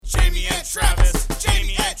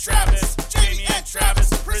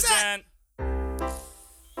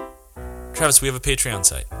Travis, we have a Patreon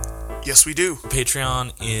site. Yes, we do.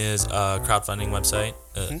 Patreon is a crowdfunding website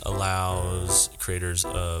that allows creators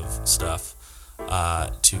of stuff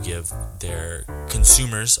to give their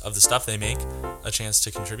consumers of the stuff they make a chance to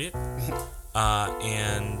contribute.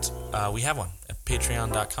 And we have one at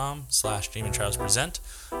patreon.com/Jamie and Travis Present.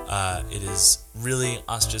 It is really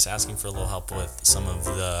us just asking for a little help with some of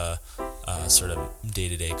the sort of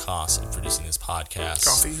day-to-day costs of producing this podcast.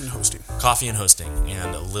 Coffee and hosting,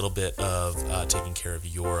 and a little bit of taking care of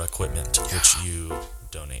your equipment, which you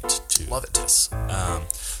donate to. Love it. This.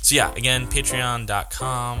 So yeah, again,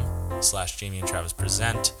 patreon.com/Jamie and Travis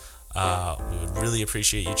Present. We would really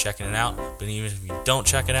appreciate you checking it out, but even if you don't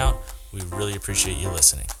check it out, we really appreciate you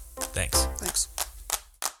listening. Thanks.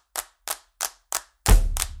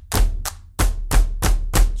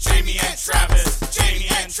 Jamie and Travis, Jamie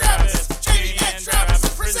and Travis, Jamie and Travis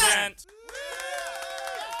present.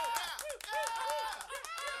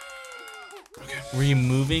 Were you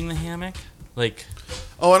moving the hammock? Like,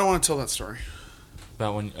 Oh, I don't want to tell that story.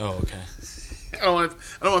 about when... Oh, okay. I don't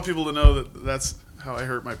want people to know that that's how I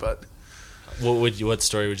hurt my butt. What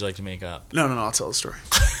story would you like to make up? No, I'll tell the story.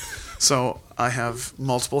 So I have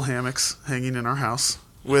multiple hammocks hanging in our house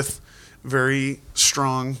with very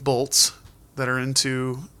strong bolts that are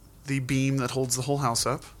into the beam that holds the whole house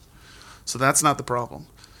up. So that's not the problem.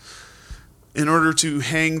 In order to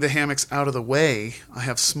hang the hammocks out of the way, I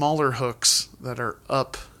have smaller hooks that are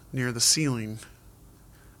up near the ceiling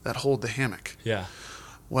that hold the hammock. Yeah.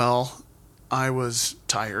 Well, I was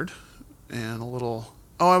tired and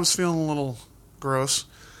I was feeling a little gross,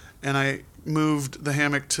 and I moved the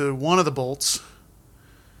hammock to one of the bolts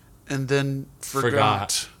and then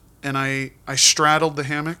forgot. And I straddled the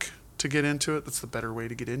hammock to get into it. That's the better way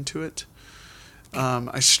to get into it.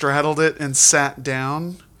 I straddled it and sat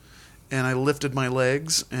down, and I lifted my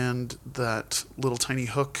legs, and that little tiny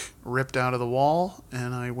hook ripped out of the wall,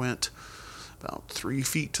 and I went about 3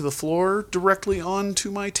 feet to the floor directly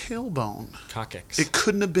onto my tailbone. Coccyx. It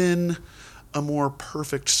couldn't have been a more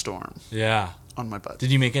perfect storm. Yeah. On my butt.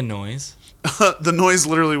 Did you make a noise? The noise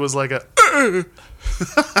literally was like a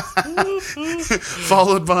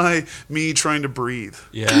followed by me trying to breathe.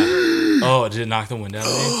 Yeah. Oh, did it knock the wind out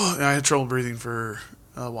of you? I had trouble breathing for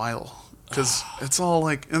a while because it's all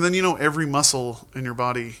like, and then every muscle in your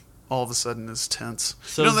body all of a sudden is tense.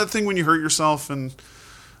 So that thing when you hurt yourself and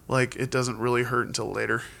like it doesn't really hurt until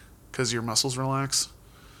later because your muscles relax.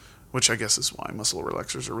 Which I guess is why muscle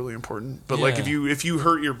relaxers are really important. But like if you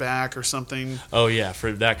hurt your back or something. Oh yeah,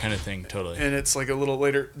 for that kind of thing, totally. And it's like a little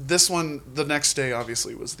later. This one, the next day,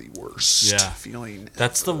 obviously was the worst feeling.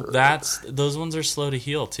 Those ones are slow to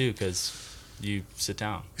heal too because you sit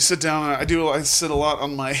down. You sit down. I sit a lot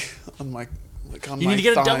on my like on you my need to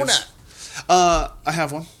get thighs. a donut. I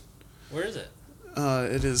have one. Where is it?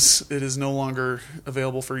 It is no longer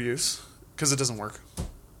available for use because it doesn't work.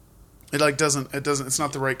 It doesn't. It's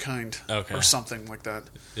not the right kind, or something like that.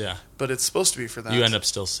 Yeah, but it's supposed to be for that. You end up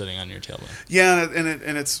still sitting on your tailbone. Yeah,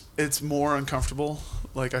 and it's more uncomfortable.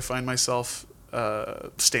 Like I find myself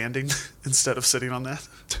standing instead of sitting on that.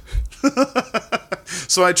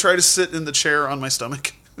 So I try to sit in the chair on my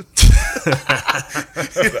stomach.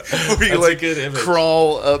 Where you like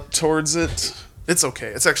crawl up towards it. It's okay.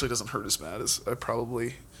 It actually doesn't hurt as bad as I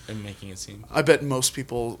probably. I'm making it seem. I bet most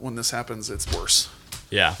people when this happens, it's worse.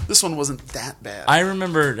 Yeah. This one wasn't that bad. I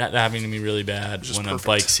remember that happening to me really bad when a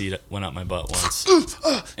bike seat went up my butt once.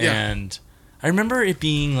 And I remember it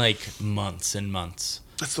being like months and months.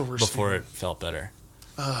 That's the worst before it felt better.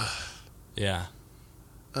 Yeah.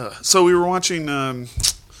 So we were watching,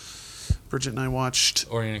 Bridget and I watched...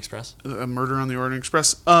 Orient Express? Murder on the Orient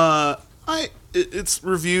Express. Its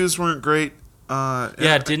reviews weren't great.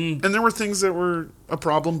 It didn't... And there were things that were a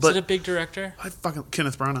problem, but... Is it a big director?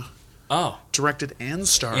 Kenneth Branagh. Oh. Directed and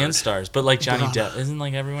starred. But like Johnny Depp. Isn't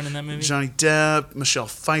like everyone in that movie? Johnny Depp, Michelle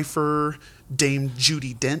Pfeiffer, Dame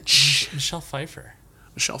Judi Dench. Michelle Pfeiffer.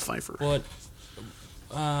 What?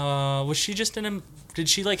 Was she just in a... Did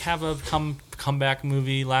she like have a comeback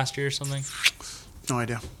movie last year or something? No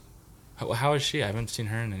idea. How is she? I haven't seen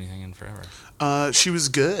her in anything in forever. She was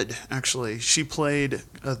good, actually. She played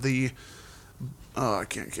the... I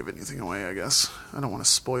can't give anything away, I guess. I don't want to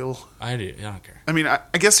spoil. I do. I don't care. I mean, I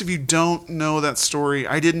guess if you don't know that story...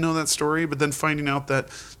 I didn't know that story, but then finding out that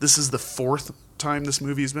this is the 4th time this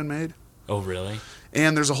movie has been made. Oh, really?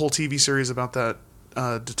 And there's a whole TV series about that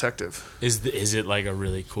detective. Is it like a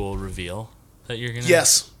really cool reveal that you're going to...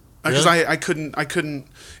 Yes. Because really? I couldn't...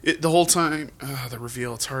 the whole time... the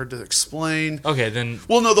reveal, it's hard to explain. Okay, then...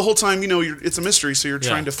 Well, no, the whole time, it's a mystery, so you're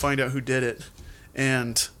trying to find out who did it.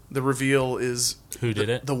 And... The reveal is who did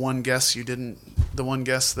it? The one guess you didn't the one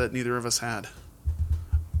guest that neither of us had.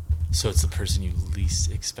 So it's the person you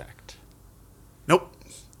least expect. Nope.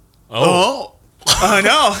 Oh. I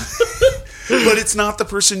know. But it's not the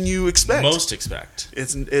person you expect. Most expect.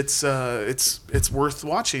 It's worth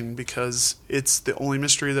watching because it's the only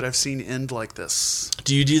mystery that I've seen end like this.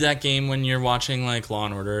 Do you do that game when you're watching like Law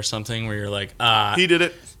and Order or something where you're like, He did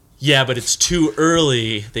it. yeah, but it's too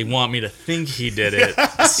early. They want me to think he did it.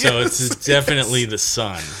 So it's definitely the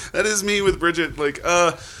son. That is me with Bridget. Like,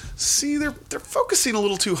 see, they're focusing a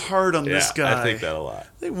little too hard on this guy. I think that a lot.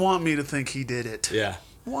 They want me to think he did it. Yeah.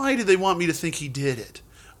 Why do they want me to think he did it?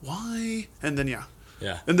 Why? And then, yeah.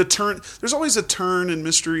 And the turn, there's always a turn in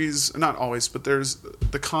mysteries. Not always, but there's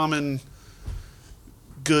the common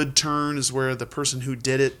good turn is where the person who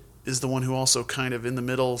did it is the one who also kind of in the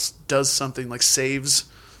middle does something like saves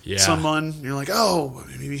someone. You're like, oh,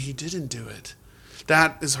 maybe he didn't do it.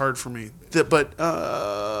 That is hard for me. But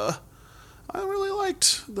I really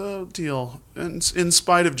liked the deal. And in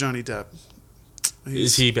spite of Johnny Depp.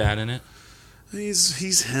 Is he bad in it?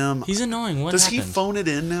 He's him. He's annoying. What Does happened? he phone it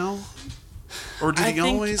in now? Or did he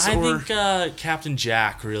always? I think Captain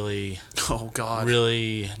Jack really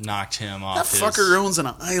knocked him off. That fucker owns an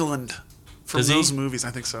island from Does he? those movies.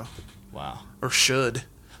 I think so. Wow. Or should.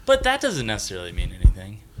 But that doesn't necessarily mean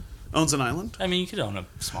anything. Owns an island? I mean, you could own a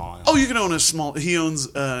small island. Oh, you can own a small... He owns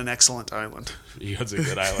an excellent island. He owns a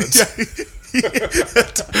good island.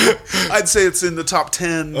 I'd say it's in the top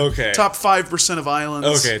 10. Okay. Top 5% of islands.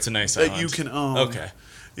 Okay, it's a nice that island. you can own. Okay.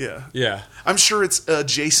 Yeah. Yeah. I'm sure it's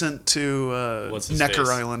adjacent to What's his Necker face?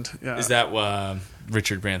 Island. Yeah. Is that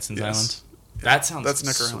Richard Branson's island? That sounds That's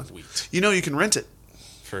Necker sweet. Island. You know, you can rent it.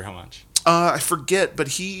 For how much? I forget,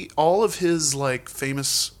 but all of his like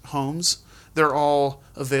famous homes, they're all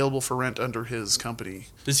available for rent under his company.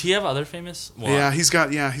 Does he have other famous? Well, Yeah, he's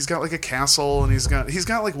got like a castle, and he's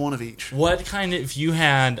got like one of each. What kind of, if you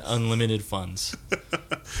had unlimited funds,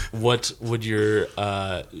 what would your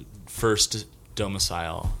first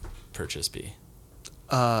domicile purchase be?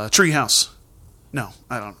 Treehouse. No,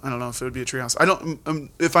 I don't know if it would be a treehouse. I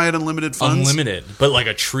don't. If I had unlimited funds, Unlimited, but like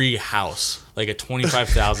a tree house, like a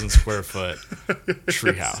 25,000 square foot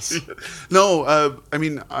tree house. No, I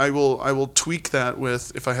mean, I will tweak that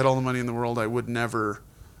with if I had all the money in the world, I would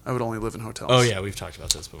only live in hotels. Oh yeah, we've talked about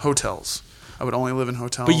this before. Hotels. I would only live in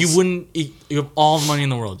hotels. But you wouldn't. You have all the money in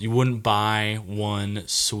the world. You wouldn't buy one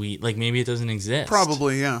suite. Like maybe it doesn't exist.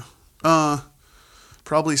 Probably, yeah.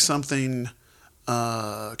 Probably something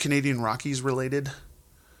Canadian Rockies related.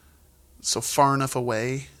 So far enough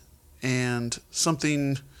away, and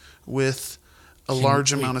something with a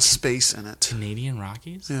large amount of space in it. Canadian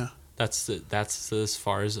Rockies. Yeah. That's as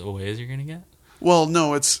far as away as you're gonna get. Well,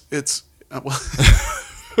 no, it's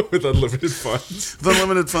With unlimited funds. the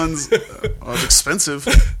unlimited funds are expensive.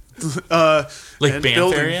 Like and Banff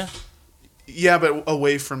building. area. Yeah, but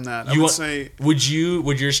away from that, I would say. Would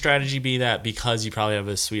your strategy be that because you probably have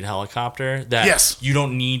a sweet helicopter that Yes. you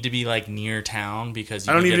don't need to be like near town because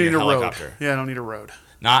you I don't can need get to need your a road. helicopter. Yeah, I don't need a road.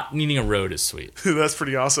 Not needing a road is sweet. That's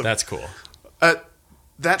pretty awesome. That's cool.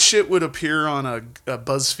 That shit would appear on a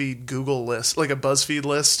BuzzFeed Google list, like a BuzzFeed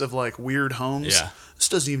list of like weird homes. Yeah. This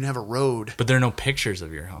doesn't even have a road. But there are no pictures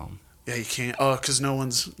of your home Yeah, you can't. Oh, because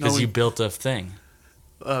because you built a thing,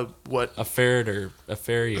 what? a ferry or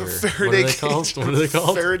Faraday what are they cage. called? What are they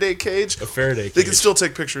called? Faraday cage. A Faraday cage. They can still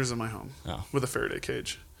take pictures of my home Oh. with a Faraday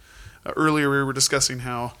cage. Earlier, we were discussing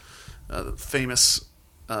how famous.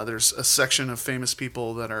 There's a section of famous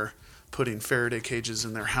people that are putting Faraday cages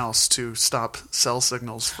in their house to stop cell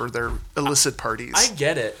signals for their illicit parties. I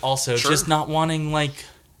get it. Also, Sure. just not wanting like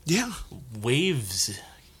Yeah. waves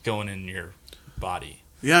going in your body.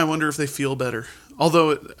 Yeah, I wonder if they feel better.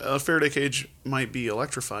 Although a Faraday cage might be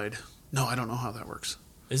electrified. No, I don't know how that works.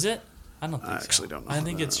 Is it? I don't think I so. actually don't know I how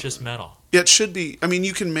think that it's just metal. Yeah, it should be. I mean,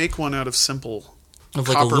 you can make one out of simple Of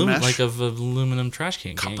copper mesh. like of aluminum trash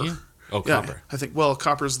can, can't Copper. you? Oh, Yeah, copper. I think,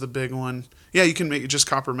 copper's the big one. Yeah, you can make it just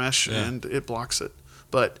copper mesh and it blocks it.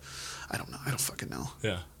 But I don't know. I don't fucking know.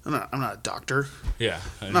 Yeah. I'm not a doctor. Yeah.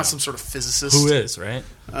 I'm not some sort of physicist. Who is, right?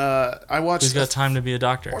 I watched Who's got time to be a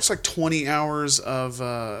doctor? like 20 hours of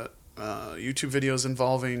YouTube videos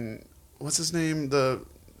involving, what's his name?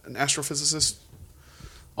 An astrophysicist?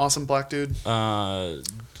 Awesome black dude.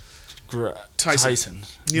 Tyson.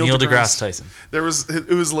 Neil Neil deGrasse deGrasse Tyson.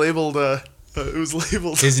 It was labeled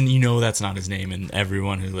Isn't you know that's not his name, and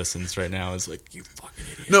everyone who listens right now is like, you fucking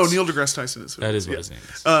idiot. No, Neil deGrasse Tyson is. That is what his name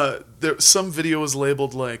is. Some video was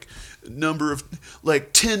labeled like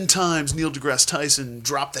 10 times Neil deGrasse Tyson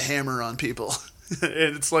dropped the hammer on people.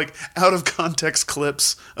 And it's like out of context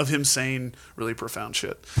clips of him saying really profound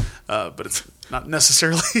shit. But it's not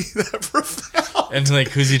necessarily that profound. And like,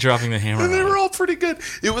 who's he dropping the hammer And they on? were all pretty good.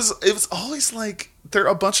 It was always like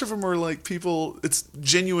a bunch of them were like people. It's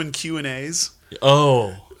genuine Q&As.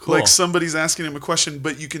 Oh, cool. Like somebody's asking him a question,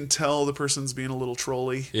 but you can tell the person's being a little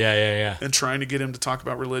trolly Yeah. and trying to get him to talk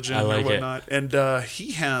about religion I like or it. whatnot. And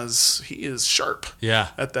he is sharp. Yeah.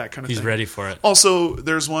 At that kind of He's thing. ready for it. Also,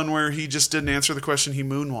 there's one where he just didn't answer the question. He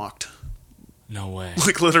moonwalked, No way.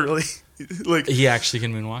 like literally, like He actually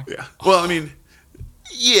can moonwalk? yeah. Well, I mean,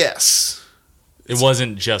 yes. It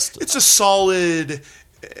wasn't just... It's a solid,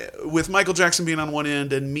 with Michael Jackson being on one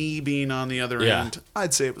end and me being on the other Yeah. end,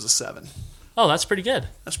 I'd say it was a 7. Oh, that's pretty good.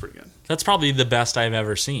 That's pretty good. That's probably the best I've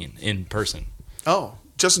ever seen in person. Oh,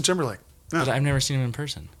 Justin Timberlake. No. But I've never seen him in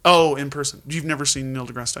person. Oh, in person. You've never seen Neil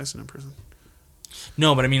deGrasse Tyson in person?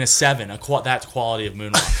 No, but I mean a 7. That quality of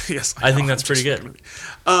moonwalk. Yes. I think know. that's pretty Just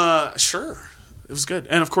good. Sure. It was good.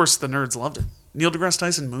 And of course, the nerds loved it. Neil deGrasse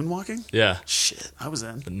Tyson moonwalking? Yeah. Shit, I was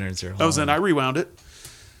in. The nerds are... I was in. I rewound it.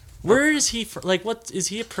 Where is he? What is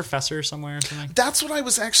he a professor somewhere or something? That's what I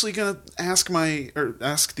was actually going to ask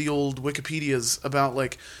ask the old Wikipedias about,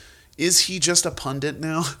 like, is he just a pundit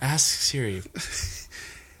now? Ask Siri.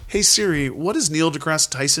 Hey Siri, what does Neil deGrasse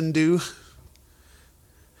Tyson do?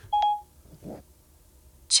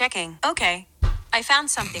 Checking. Okay. I found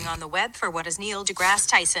something on the web for what does Neil deGrasse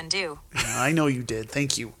Tyson do. I know you did.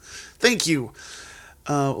 Thank you.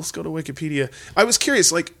 Let's go to Wikipedia. I was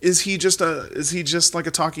curious, like, is he just like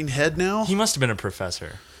a talking head now? He must have been a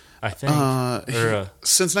professor, I think.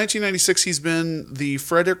 Since 1996, he's been the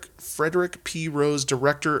Frederick P. Rose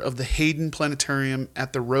Director of the Hayden Planetarium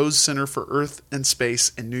at the Rose Center for Earth and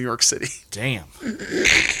Space in New York City. Damn.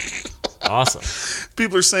 Awesome.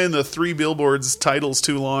 People are saying the 3 billboards title's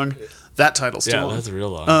too long. That title's too Yeah, long. that's real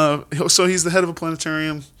long. So he's the head of a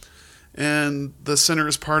planetarium, and the center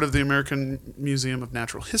is part of the American Museum of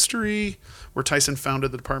Natural History, where Tyson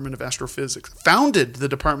founded the Department of Astrophysics. Founded the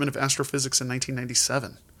Department of Astrophysics in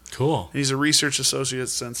 1997. Cool. He's a research associate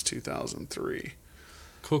since 2003.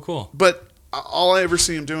 Cool. But all I ever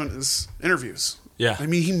see him doing is interviews. Yeah. I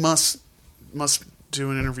mean, he must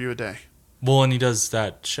do an interview a day. Well, and he does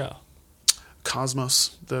that show.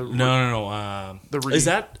 Cosmos. No. Are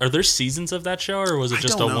there seasons of that show, or was it I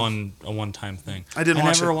just don't a know. one-time thing? I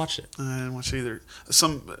never watched it. I didn't watch it either.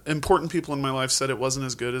 Some important people in my life said it wasn't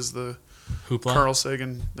as good as the Hoopla. Carl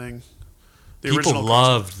Sagan thing. The People original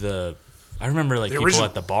loved the. I remember like people original-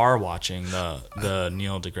 at the bar watching the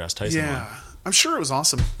Neil deGrasse Tyson Yeah, one. I'm sure it was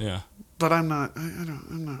awesome, Yeah. but I'm not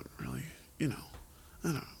really.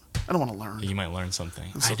 I don't want to learn. You might learn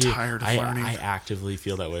something. I'm so I do. tired of learning. I actively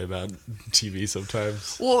feel that way about TV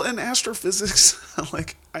sometimes. Well, in astrophysics,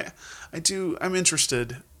 like I'm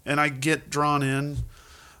interested and I get drawn in,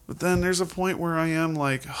 but then there's a point where I am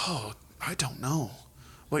like, oh, I don't know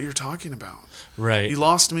what you're talking about. Right. You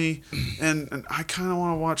lost me, and I kind of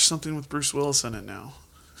want to watch something with Bruce Willis in it now.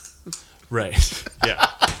 Right. Yeah.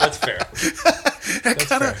 That's fair.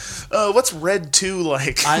 What's Red 2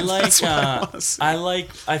 like? I like. That's what I wanna see.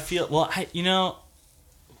 I feel. Well,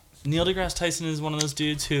 Neil deGrasse Tyson is one of those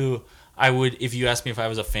dudes who I would, if you asked me if I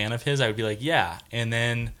was a fan of his, I would be like, yeah, and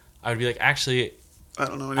then I would be like, actually, I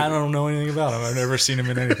don't know anything. I don't know anything about him. I've never seen him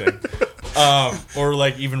in anything, or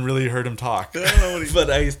like even really heard him talk. I don't know what But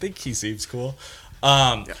I think he seems cool.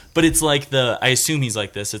 But it's like I assume he's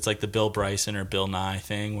like this. It's like the Bill Bryson or Bill Nye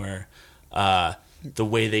thing where the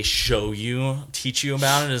way they teach you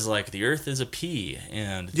about it is like the Earth is a pea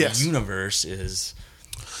and Yes. the universe is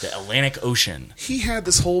the Atlantic Ocean. He had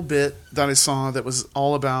this whole bit that I saw that was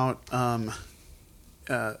all about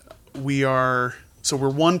we're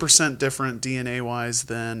 1% different DNA wise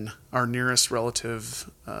than our nearest relative,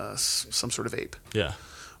 some sort of ape. Yeah.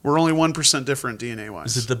 We're only 1% different DNA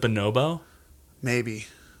wise. Is it the bonobo? Maybe.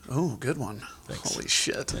 Oh, good one. Thanks. Holy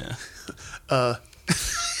shit. Yeah.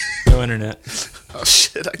 No internet. Oh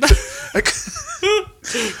shit.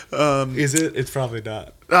 Is it? It's probably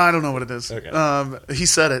not. I don't know what it is. Okay. He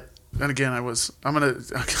said it, and again, I'm gonna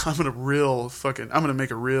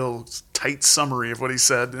make a real tight summary of what he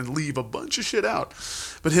said and leave a bunch of shit out.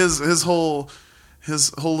 But his whole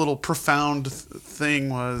little profound thing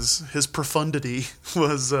was his profundity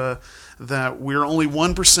was that we're only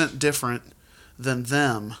 1% different than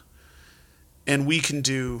them, and we can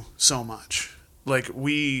do so much. Like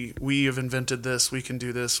we have invented this, we can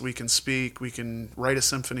do this, we can speak, we can write a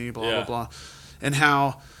symphony, blah blah, and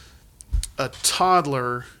how a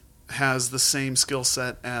toddler has the same skill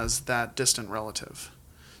set as that distant relative.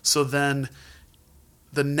 So then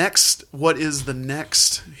what is the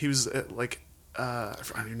next? He was like, I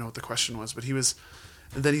don't even know what the question was, but he's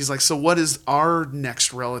like, so what is our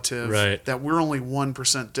next relative Right. that we're only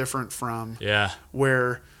 1% different from? Yeah.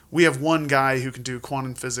 Where we have one guy who can do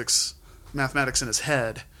quantum physics, mathematics in his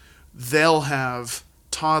head. They'll have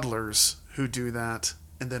toddlers who do that,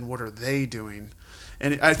 and then what are they doing?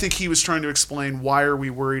 And I think he was trying to explain why are we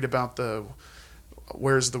worried about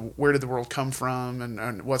where did the world come from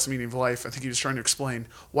and what's the meaning of life. I think he was trying to explain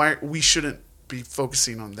why we shouldn't be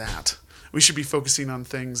focusing on that. We should be focusing on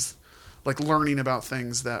things like learning about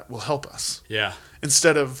things that will help us. Yeah.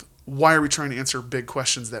 Instead of why are we trying to answer big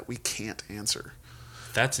questions that we can't answer?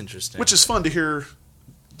 That's interesting. Which is fun to hear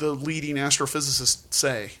the leading astrophysicists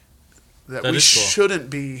say that we is cool. shouldn't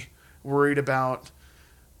be worried about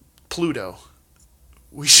Pluto.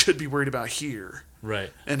 We should be worried about here.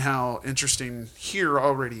 Right. And how interesting here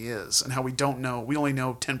already is, and how we don't know. We only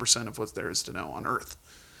know 10% of what there is to know on Earth.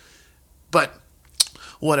 But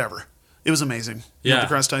whatever. It was amazing. Yeah. Neil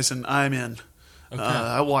deGrasse Tyson, I'm in. Okay.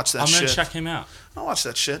 I watched that I'm shit. going to check him out. I'll watch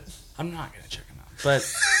that shit. I'm not going to check him out.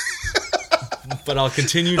 But I'll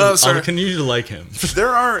continue Oh, I'll sorry. continue to like him. There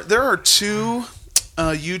are two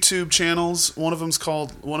YouTube channels. One of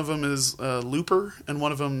them is Looper, and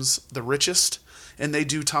one of them's The Richest, and they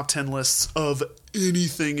do top 10 lists of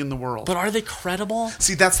anything in the world. But are they credible?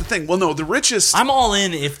 See, that's the thing. Well, no, The Richest. I'm all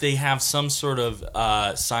in if they have some sort of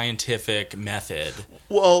scientific method.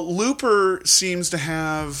 Well, Looper seems to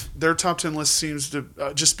have their top 10 list seems to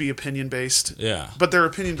just be opinion based. Yeah. But they're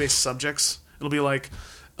opinion based subjects. It'll be like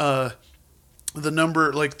the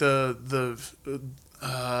number, like I was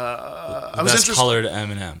Best interested. colored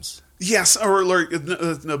M&Ms. Yes, or like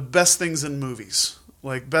the best things in movies,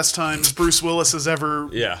 like best times Bruce Willis has ever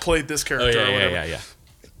Yeah. played this Oh, character. or whatever. yeah.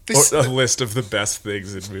 They Or a list of the best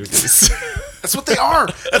things in movies. That's what they are.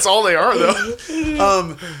 That's all they are,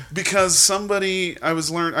 though. Because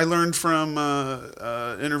I learned from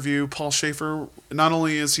interview Paul Schaefer. Not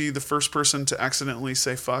only is he the first person to accidentally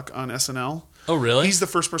say "fuck" on SNL. Oh, really? He's the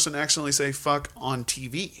first person to accidentally say "fuck" on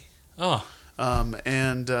TV. Oh.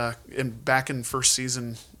 And back in first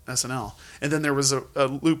season SNL. And then there was a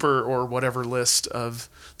Looper or whatever list of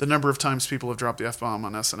the number of times people have dropped the F-bomb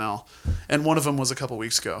on SNL. And one of them was a couple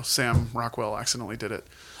weeks ago. Sam Rockwell accidentally did it.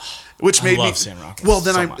 Which made love Sam Rockwell Well,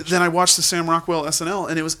 so much. then I watched the Sam Rockwell SNL,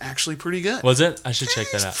 and it was actually pretty good. Was it? I should check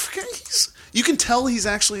that out. You can tell he's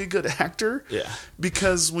actually a good actor. Yeah.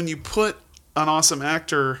 Because when you put an awesome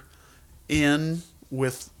actor in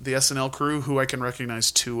with the SNL crew, who I can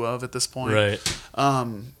recognize two of at this point. Right.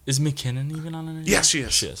 Is McKinnon even on it? Yes, she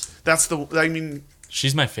is. She is.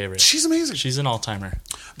 She's my favorite. She's amazing. She's an all-timer.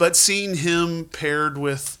 But seeing him paired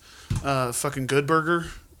with fucking Good Burger,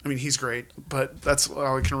 I mean, he's great, but that's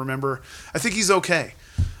all I can remember. I think he's okay.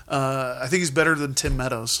 I think he's better than Tim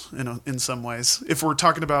Meadows in some ways. If we're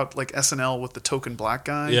talking about like SNL with the token black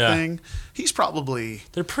guy thing, he's probably...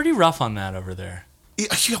 They're pretty rough on that over there.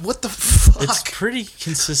 Yeah, what the fuck? It's pretty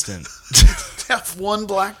consistent. Have one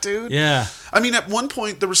black dude? Yeah. I mean, at one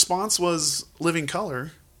point, the response was Living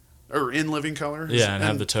Color, or In Living Color. Yeah, and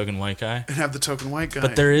have the token white guy. And have the token white guy.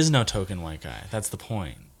 But there is no token white guy. That's the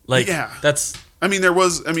point. Like, yeah. That's... and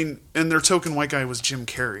their token white guy was Jim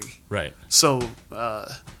Carrey. Right. So, I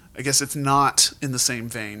guess it's not in the same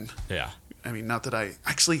vein. Yeah. I mean, not that I...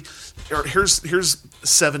 Actually, here's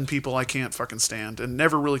 7 people I can't fucking stand and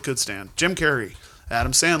never really could stand. Jim Carrey,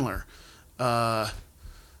 Adam Sandler,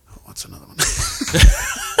 what's another one?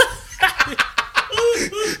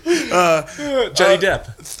 Johnny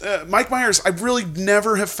Depp. Mike Myers. I really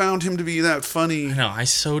never have found him to be that funny. No, I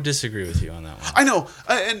so disagree with you on that one. I know,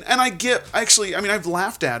 and I get... Actually, I mean, I've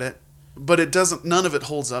laughed at it, but it doesn't... None of it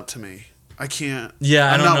holds up to me. I can't... Yeah,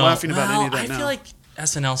 I'm I don't not know. laughing about any of that I now. feel like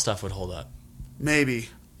SNL stuff would hold up. Maybe.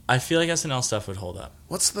 I feel like SNL stuff would hold up.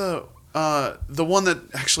 What's the one that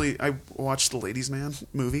actually I watched the Ladies Man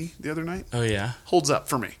movie the other night? Oh, yeah? Holds up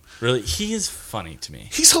for me. Really? He is funny to me.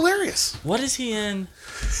 He's hilarious. What is he in?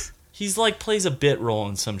 He's like plays a bit role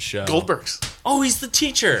in some show. Goldberg's. Oh, he's the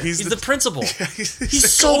teacher. He's the principal. Yeah,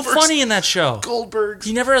 He's so Goldberg's. funny in that show. Goldberg's.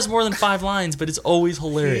 He never has more than 5 lines, but it's always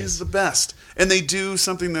hilarious. He's the best. And they do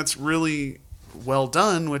something that's really well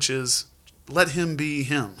done, which is let him be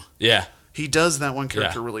him. Yeah. He does that one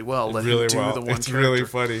character really well. Let really him do well. the one It's character. really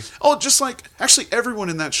funny. Oh, just like... Actually, everyone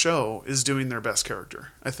in that show is doing their best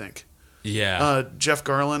character, I think. Yeah. Jeff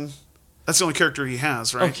Garlin. That's the only character he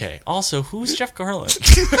has, right? Okay. Also, who's Jeff Garland?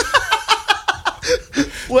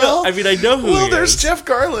 Well, I mean, I know who he there's is. Jeff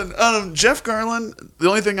Garland. Jeff Garland, the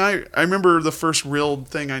only thing I remember the first real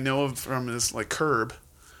thing I know of from is like Curb.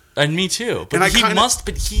 And me too. But And I he kinda-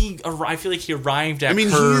 I feel like he arrived at I mean,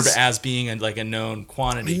 Curb he's- as being a known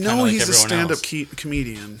quantity. I kinda know like he's a everyone stand-up else.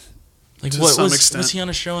 comedian. Like to what some was extent. he on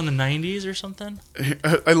a show in the 90s or something?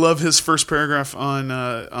 I love his first paragraph on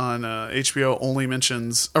HBO only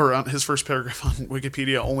mentions, or on his first paragraph on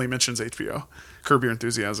Wikipedia only mentions HBO, Curb Your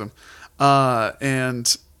Enthusiasm,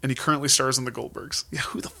 and he currently stars in The Goldbergs. Yeah,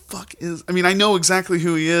 who the fuck is? I mean, I know exactly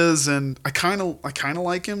who he is, and I kind of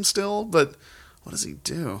like him still, but what does he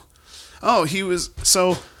do? Oh, he was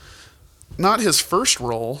not his first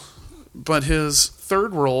role, but his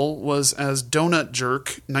third role was as Donut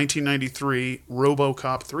Jerk, 1993,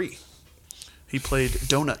 RoboCop 3. He played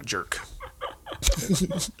Donut Jerk.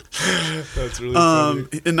 That's really funny.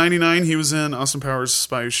 In 99, he was in Austin Powers'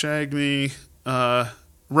 Spy Who Shagged Me, Run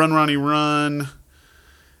Ronnie Run,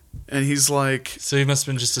 and he's like... So he must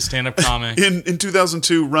have been just a stand-up comic. In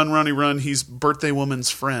 2002, Run Ronnie Run, he's Birthday Woman's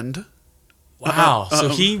friend. Wow. So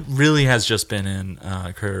he really has just been in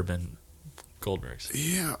Curb and Goldbergs.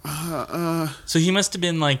 Yeah. So he must have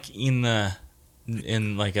been like he must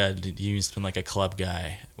have been like a club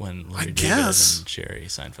guy when Larry David guess. and Jerry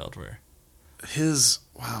Seinfeld were. His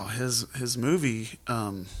movie,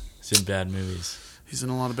 He's in bad movies. he's in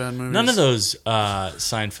a lot of bad movies. None of those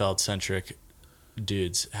Seinfeld-centric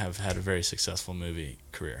dudes have had a very successful movie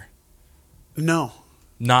career. No.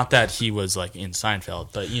 Not that he was like in Seinfeld,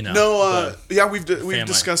 but you know. No, yeah, we've family.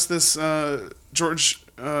 discussed this.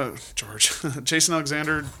 Jason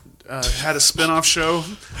Alexander had a spin-off show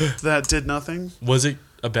that did nothing. Was it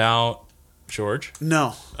about George?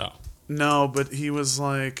 No, Oh. no, but he was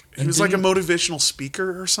like And a didn't- motivational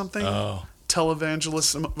speaker or something. Oh.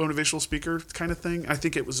 Televangelist, motivational speaker kind of thing. I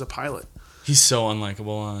think it was a pilot. He's so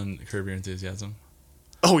unlikable on Curb Your Enthusiasm,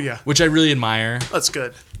 Oh yeah, which I really admire that's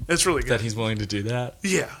good. It's really good. that he's willing to do that.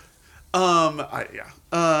 Yeah.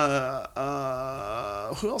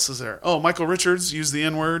 Who else is there? Oh, Michael Richards used the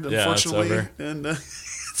N-word, Yeah, it's unfortunately. over. And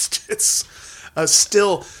it's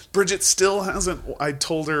still, Bridget still hasn't, I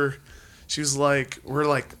told her, she was like, we're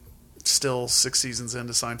like still 6 seasons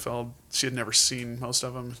into Seinfeld. She had never seen most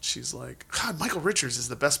of them. She's like, God, Michael Richards is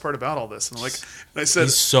the best part about all this. And I said,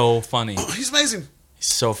 He's so funny. he's amazing. He's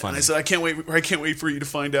so And funny. I said, I can't wait for you to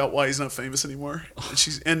find out why he's not famous anymore.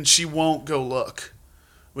 And she won't go look,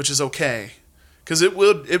 which is okay, because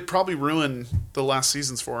it probably ruin the last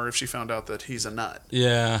seasons for her if she found out that he's a nut.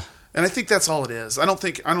 Yeah. And I think that's all it is. I don't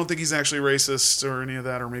think he's actually racist or any of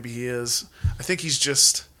that, or maybe he is. I think he's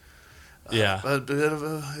just Yeah.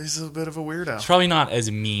 he's a bit of a weirdo. He's probably not as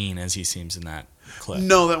mean as he seems in that clip.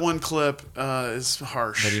 No, that one clip is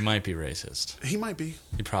harsh. But he might be racist. He might be.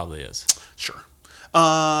 He probably is. Sure.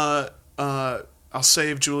 I'll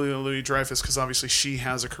save Julia Louis-Dreyfus because obviously she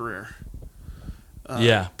has a career.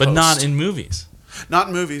 Yeah, but post. not in movies. Not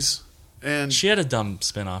in movies. And She had a dumb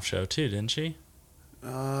spin-off show too, didn't she?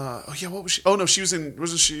 oh yeah, what was she? Oh no, she was in.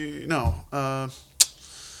 Wasn't she? No. I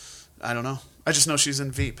don't know. I just know she's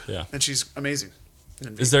in Veep. Yeah. And she's amazing. In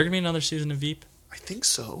Veep. Is there gonna be another season of Veep? I think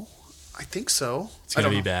so. It's It's I gonna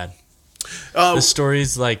don't be know. bad. Oh The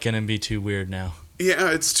story's like gonna be too weird now. yeah,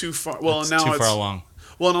 it's too far. Well, It's now too it's far along.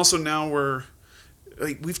 Well, and also now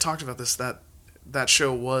we've talked about this, that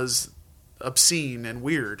show was obscene and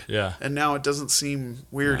weird. Yeah. And now it doesn't seem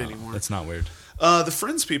weird No, anymore. It's not weird. The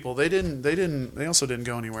Friends people, they also didn't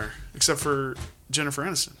go anywhere except for Jennifer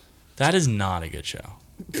Aniston. That is not a good show.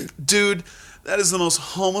 Dude, that is the most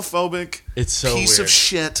homophobic It's so piece weird. of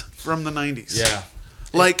shit from the 90s. Yeah.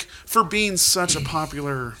 Like, for being such a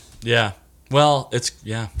popular Yeah. Well, it's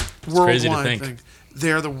worldwide crazy to think. thing,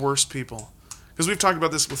 they're the worst people. Because we've talked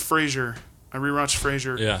about this with Frasier. I rewatched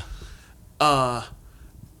Frasier. Yeah.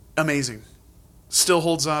 Amazing. Still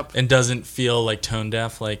holds up. And doesn't feel like tone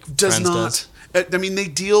deaf like Does Friends not. does. I mean, they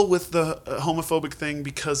deal with the homophobic thing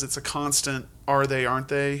because it's a constant "are they, aren't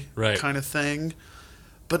they" Right. kind of thing,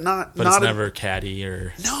 but not. But not it's never catty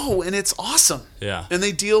or No, and it's awesome. Yeah. And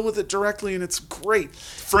they deal with it directly, and it's great.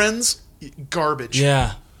 Friends, garbage.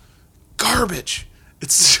 Yeah. Garbage.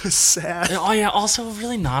 It's just sad. Oh yeah, also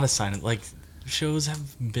really not a sign of like shows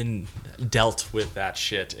have been dealt with that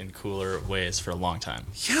shit in cooler ways for a long time.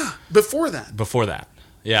 Yeah. Before that, Before that.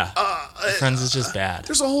 Yeah. Friends is just bad.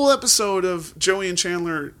 there's a whole episode of Joey and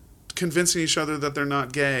Chandler convincing each other that they're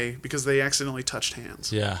not gay because they accidentally touched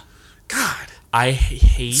hands. Yeah. God, I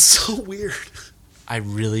hate so weird. I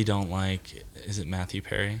really don't like is it Matthew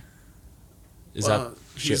Perry? Is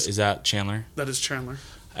he's- is that Chandler? That is Chandler.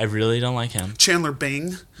 I really don't like him. Chandler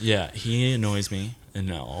Bing. Yeah, he annoys me in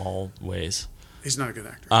all ways. He's not a good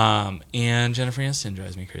actor. And Jennifer Aniston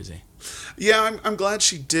drives me crazy. Yeah, I'm glad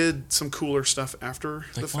she did some cooler stuff after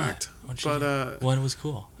Like the what? fact. What'd she But do? What was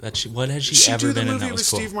cool? What had she, she ever do the been in movie that with was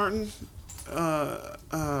cool? Steve Martin?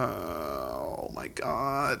 Oh my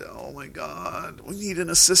god! Oh my god! We need an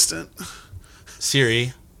assistant.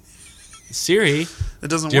 Siri. Siri. It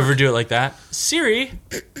doesn't Do you work. ever do it like that? Siri.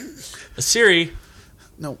 Siri.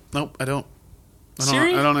 Nope, I don't.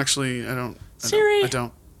 Siri? I don't actually. I don't. Siri? I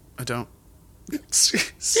don't.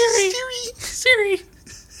 Siri. Siri.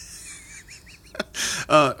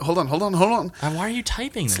 Hold on. Why are you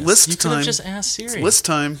typing this? List you could time. have just asked Siri. It's list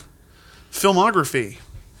time. Filmography.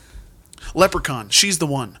 Leprechaun. She's the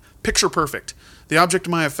one. Picture Perfect. The Object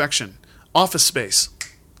of My Affection. Office Space.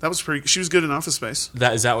 That was pretty. She was good in Office Space.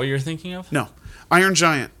 Is that what you're thinking of? No. Iron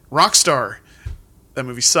Giant. Rockstar. That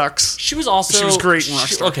movie sucks. She was also. She was great in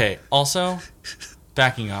Rockstar. Okay. Also,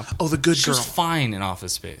 backing up. Oh, the good She girl. was fine in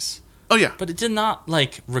Office Space, Oh yeah. but it did not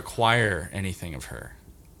require anything of her.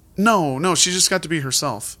 No. She just got to be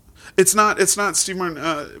herself. It's not Steve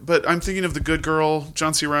Martin. But I'm thinking of The Good Girl,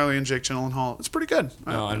 John C. Reilly, and Jake Gyllenhaal. It's pretty good.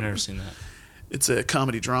 No, I've never seen that. It's a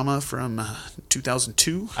comedy drama from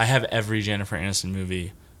 2002. I have every Jennifer Aniston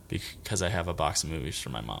movie because I have a box of movies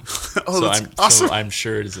from my mom. Oh, that's awesome. So I'm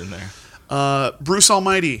sure it is in there. Bruce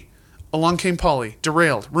Almighty, Along Came Polly,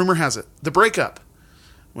 Derailed, Rumor Has It, The Breakup,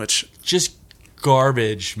 which Just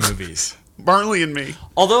garbage movies. Marley and Me.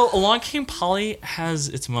 Although Along Came Polly has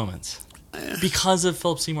its moments because of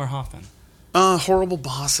Philip Seymour Hoffman. Horrible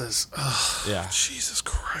Bosses. Ugh, Yeah. Jesus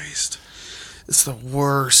Christ. It's the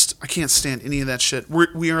worst. I can't stand any of that shit. We're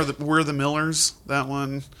the Millers. That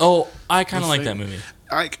one. Oh, I kind of like thing- that movie.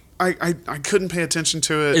 I couldn't pay attention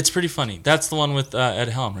to it. It's pretty funny. That's the one with Ed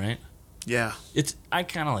Helm, right? Yeah. I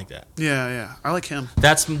kind of like that. Yeah. I like him.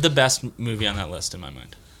 That's the best movie on that list in my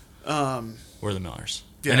mind. We're the Millers.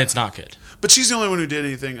 Yeah. And it's not good. But she's the only one who did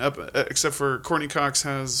anything except for Courtney Cox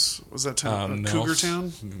was that town? Milfs. Cougar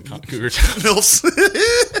Town? Cougar Town. Milfs.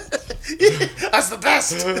 That's the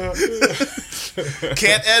best.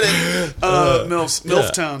 Can't edit. Milfs.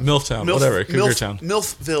 Milftown. Milftown, whatever. Cougar Town.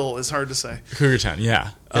 Milfville is hard to say. Cougar Town,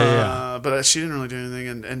 yeah. Yeah. But she didn't really do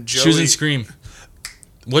anything. And Joey. She was in Scream.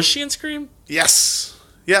 Was she in Scream? Yes,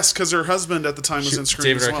 because her husband at the time was in Scream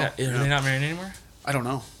David as well. Arquette. Are they not married anymore? I don't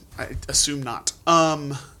know. I assume not.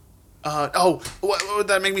 What would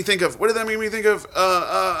that make me think of? What did that make me think of?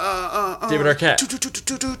 David Arquette.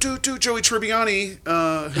 Joey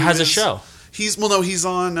Tribbiani Has a show. He's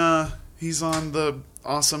on the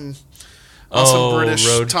awesome British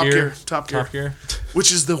Road Top Gear? Gear,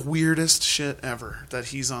 which is the weirdest shit ever that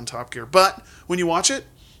he's on Top Gear. But when you watch it,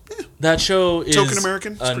 That show is Token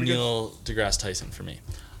American? It's a pretty good. Neil deGrasse Tyson for me.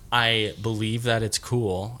 I believe that it's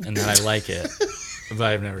cool and that I like it, but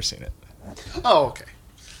I've never seen it. oh okay.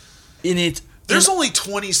 In it, There's only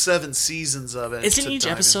 27 seasons of it. isn't to each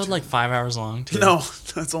dive episode into. like 5 hours long? Too? No,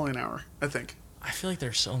 that's only an hour, I think. I feel like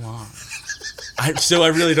they're so long. I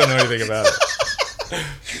really don't know anything about it.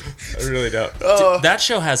 I really don't. That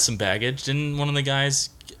show has some baggage. Didn't one of the guys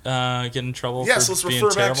get in trouble? Yes, for let's being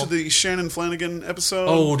refer terrible? back to the Shannon Flanagan episode.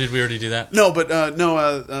 Oh, did we already do that? No, but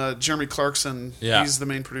Jeremy Clarkson, Yeah. he's the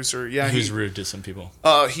main producer. Yeah, He was he rude to some people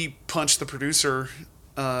he punched the producer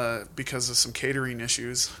because of some catering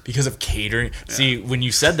issues. because of catering. See, when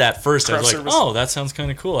you said that first, I was Craft like, service. "Oh, that sounds kind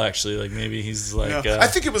of cool." Actually, like maybe he's like, Yeah. I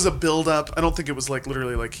think it was a build up. I don't think it was like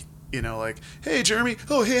literally like, like, hey Jeremy,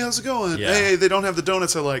 oh hey, how's it going? Yeah. Hey, they don't have the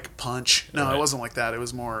donuts. I like punch. No, Right. it wasn't like that. It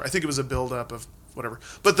was more. I think it was a build up of whatever.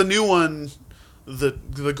 But the new one,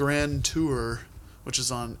 the Grand Tour, which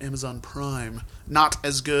is on Amazon Prime, not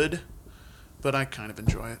as good, but I kind of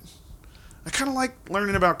enjoy it. I kind of like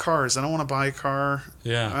learning about cars. I don't want to buy a car.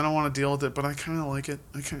 Yeah. I don't want to deal with it, but I kind of like it.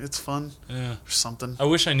 It's fun. yeah. Or something. I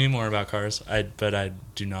wish I knew more about cars. But I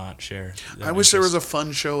do not share. that I wish there was interest. a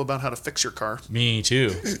fun show about how to fix your car. Me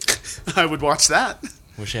too. I would watch that.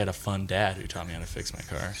 Wish I had a fun dad who taught me how to fix my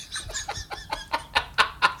car.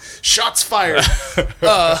 Shots fired.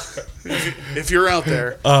 If you're out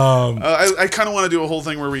there, I kind of want to do a whole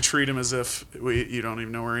thing where we treat him as if you don't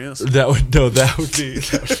even know where he is. That would be.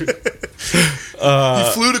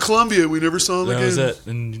 He flew to Colombia. We never saw him That again. was it.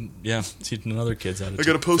 And yeah, teaching other kids how to. I got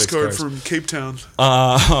a fix postcard cars. from Cape Town.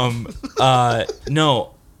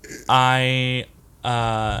 No, I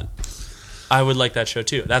would like that show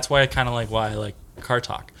too. That's why why I like Car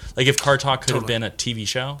Talk. Like if Car Talk could have been a TV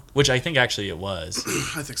show, which I think actually it was,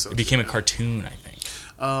 I think so. it became a cartoon. I think.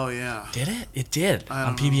 Oh yeah. Did it? It did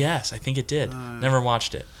on don't know. PBS. I think it did. Never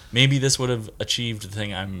watched it. Maybe this would have achieved the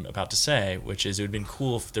thing I'm about to say, which is it would have been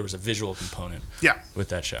cool if there was a visual component Yeah. with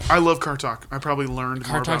that show. I love Car Talk. I probably learned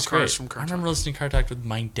Car more about Talk's cars great. from Car I Talk. remember listening to Car Talk with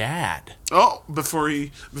my dad Oh, before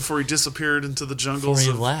he disappeared into the jungles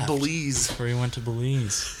before he of left. Belize. Before he went to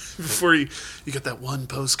Belize Before you got that one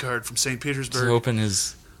postcard from St. to Petersburg. open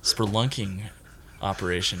his spelunking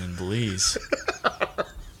operation in Belize.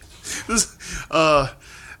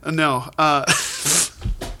 No.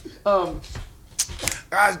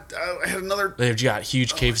 I had another. They've got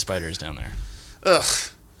huge cave spiders down there, Ugh.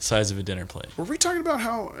 size of a dinner plate. Were we talking about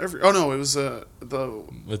how Oh no, it was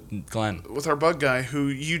With Glenn. with our bug guy who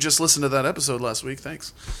you just listened to that episode last week.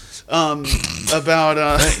 Thanks.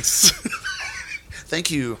 About Thanks.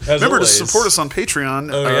 thank you. As Remember always. to support us on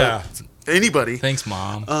Patreon. Oh, yeah. Anybody. Thanks,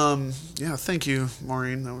 Mom. Yeah, thank you,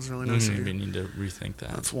 Maureen. That was really nice of We you. need to rethink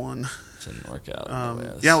that. That's one. Didn't work out. the way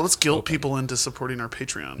I was Yeah, let's guilt hoping. people into supporting our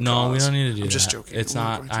Patreon. No, we cause. don't need to do I'm that. just joking. It's We're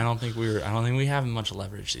not. going to. I don't think we have much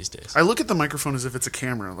leverage these days. I look at the microphone as if it's a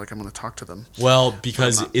camera, like I'm going to talk to them. Well,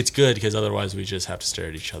 because it's good. Because otherwise, we just have to stare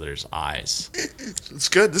at each other's eyes. It's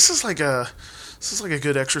good. This is like a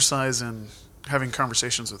good exercise in having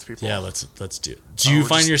conversations with people. Yeah, let's do it. Do you we're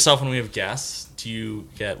find just- yourself when we have guests? Do you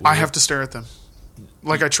get? I have to stare at them,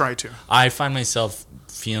 like I try to. I find myself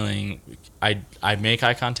feeling. I make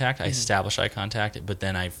eye contact. I establish eye contact, but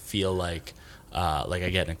then I feel like I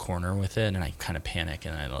get in a corner with it, and I kind of panic,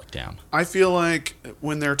 and I look down. I feel like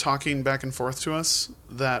when they're talking back and forth to us,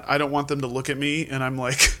 that I don't want them to look at me, and I'm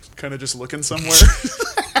like kind of just looking somewhere.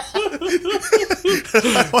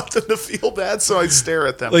 I want them to feel bad, so I stare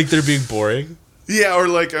at them. Like they're being boring. Yeah,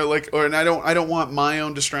 and I don't want my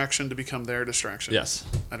own distraction to become their distraction. Yes.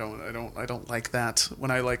 I don't like that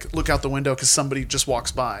when I like look out the window because somebody just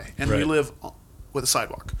walks by, and we Right. live with a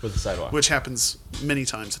sidewalk, With the sidewalk. which happens many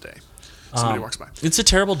times a day. Somebody walks by. It's a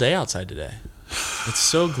terrible day outside today. It's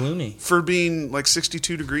so gloomy. For being like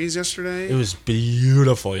 62 degrees yesterday. It was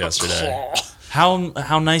beautiful yesterday.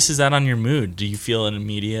 How nice is that on your mood? Do you feel an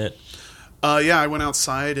immediate? Yeah, I went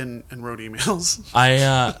outside and wrote emails.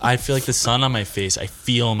 I feel like the sun on my face. I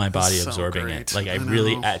feel my body so absorbing great. it. Like I I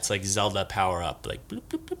really. know. It's like Zelda power up. Like bloop,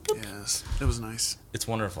 bloop, bloop, bloop. Yes, it was nice, It's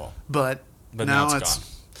wonderful. but But now now it's gone.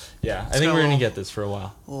 Yeah, I got think a we're gonna little- get this for a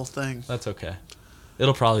while. a little thing. That's okay.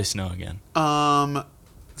 It'll probably snow again.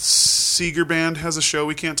 Seeger Band has a show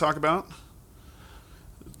we can't talk about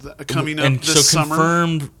coming up and this so summer.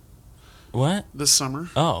 confirmed. What? This summer.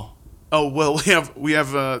 Oh, Oh well, we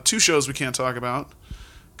have 2 shows we can't talk about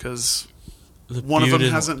because the one of them Butte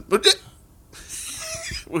and- hasn't.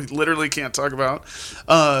 We literally can't talk about.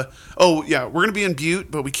 Oh yeah, we're gonna be in Butte,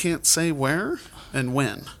 but we can't say where and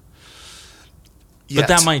when. But Yet.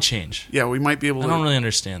 that might change. Yeah, we might be able I to. don't really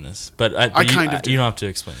understand this, but I you, kind of do. You don't have to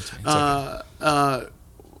explain it to me. It's okay.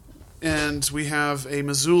 And we have a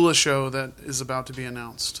Missoula show that is about to be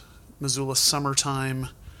announced. Missoula summertime,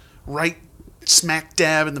 right smack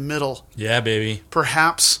dab in the middle. Yeah, baby.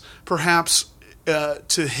 Perhaps,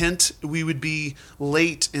 to hint, we would be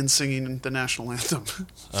late in singing the national anthem.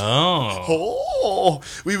 Oh, Oh,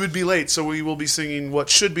 we would be late, so we will be singing what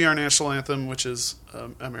should be our national anthem, which is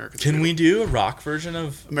America. The can we Beautiful. do a rock version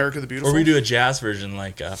of, America the Beautiful? or we do a jazz version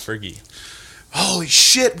like Fergie? Holy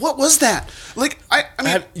shit! What was that? Like I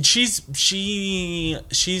mean, She's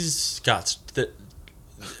got that.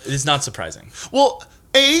 It's not surprising. well,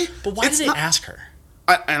 But why it's did they not- ask her?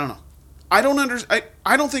 I don't know. I don't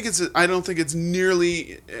I don't think it's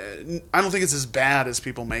nearly. I don't think it's as bad as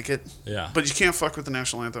people make it. Yeah. But you can't fuck with the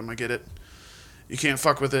national anthem. I get it. You can't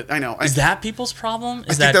fuck with it. I know. Is that people's problem? Is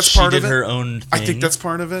think that that's she part did of it. her own thing? I think that's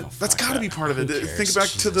part of it. That's fuck got to be that. part of it. Who Think cares? back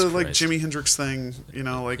to Jesus the like Christ. Jimi Hendrix thing. You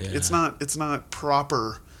know, like Yeah. it's not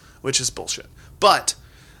proper, which is bullshit. But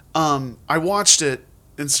I watched it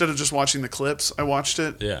instead of just watching the clips. I watched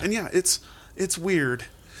it. Yeah. And yeah, it's weird.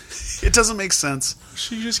 It doesn't make sense.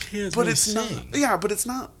 She just can't. But really it's sing. not. Yeah, but it's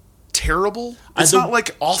not terrible. It's the- not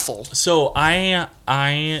like awful. So I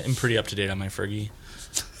am pretty up to date on my Fergie,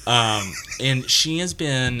 and she has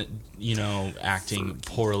been acting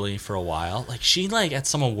poorly for a while. Like she at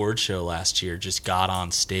some award show last year just got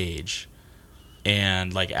on stage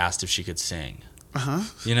and asked if she could sing.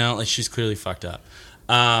 Like she's clearly fucked up.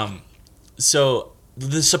 So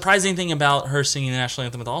the surprising thing about her singing the national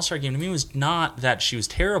anthem at the All-Star game to me was not that she was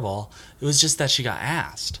terrible. It was just that she got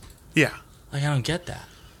asked. Yeah. I don't get that.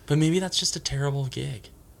 But maybe that's just a terrible gig.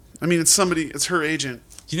 I mean, it's her agent.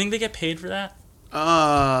 Do you think they get paid for that?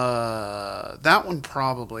 That one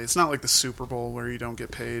probably. It's not like the Super Bowl where you don't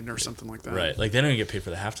get paid or something like that. Right. Like, they don't even get paid for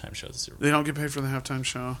the halftime show. They don't get paid for the halftime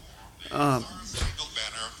show. Single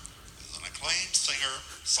Banner is an acclaimed singer,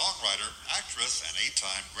 songwriter, actress, and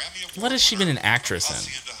 8-time Grammy Award What has she been an actress in?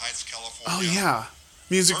 Hacienda Heights, California. Oh, yeah.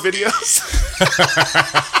 Music videos.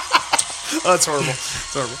 Oh, that's horrible.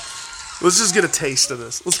 It's horrible. Let's just get a taste of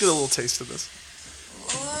this. Let's get a little taste of this.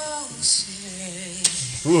 Oh,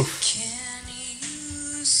 say, Oof. can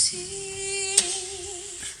you see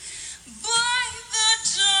by the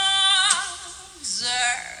dawn's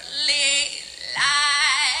early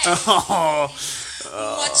light Oh,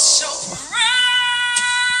 what so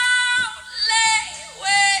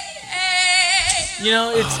proudly You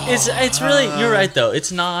know, it's really. You're right though.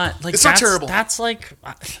 It's not like It's not terrible. That's like.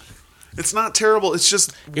 It's not terrible. It's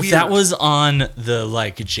just weird. If that was on the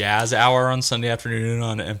like jazz hour on Sunday afternoon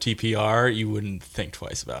on MTPR, you wouldn't think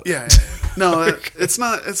twice about it. Yeah. No, it's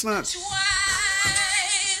not. It's not. Twilight's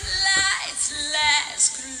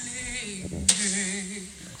last gleaming,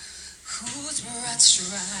 whose broad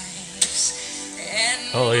stripes and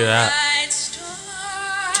Oh, look at that. bright stars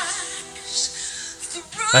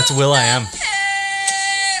through That's Will I Am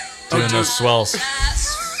the doing dude. those swells.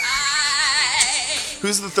 past right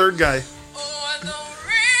Who's the third guy? o'er the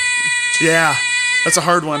Yeah, that's a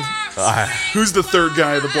hard one. Ah, Who's the third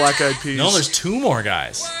guy? The Black Eyed Peas. no, there's two more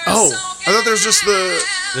guys. Oh, I thought there was just the.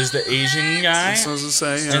 There's the Asian guy, So I was gonna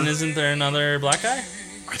say. Yeah. and isn't there another black guy?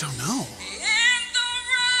 I don't know.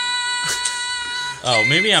 Oh,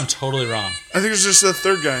 maybe I'm totally wrong. I think it's just the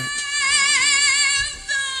third guy.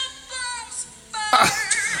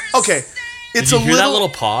 Okay, Did it's you a hear little. that little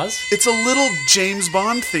pause? It's a little James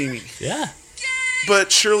Bond themey, Yeah.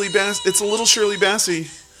 but Shirley Bass. It's a little Shirley Bassey.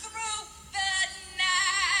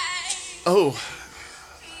 Oh,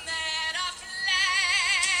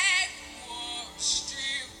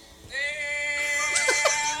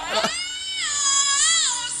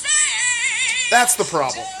 that's the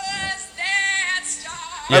problem.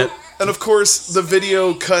 Yeah. And of course, the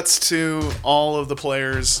video cuts to all of the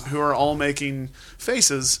players who are all making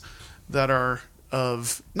faces that are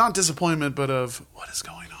of not disappointment, but of what is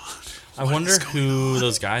going on. I wonder who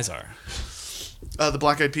those guys are. The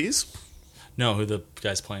Black Eyed Peas. No, who the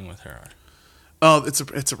guys playing with her are. Oh, it's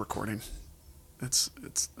a recording. It's.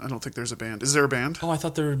 I don't think there's a band. Is there a band? Oh, I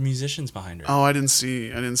thought there were musicians behind her. Oh, I didn't see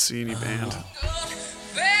any band.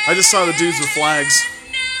 I just saw the dudes with flags.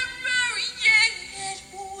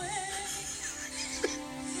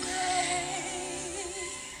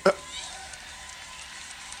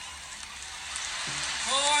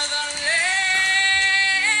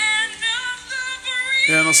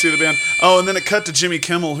 Yeah, I don't see the band. Oh, and then it cut to Jimmy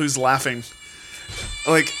Kimmel, who's laughing.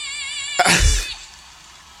 Like,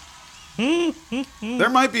 there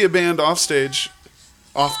might be a band off stage,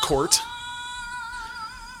 off court.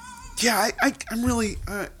 Yeah, I'm really.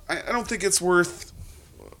 I don't think it's worth.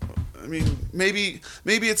 I mean, maybe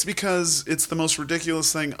it's because it's the most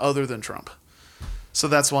ridiculous thing other than Trump. So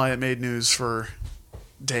that's why it made news for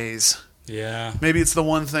days. Yeah. Maybe it's the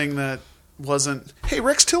one thing that wasn't. Hey,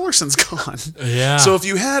 Rex Tillerson's gone. Yeah. So if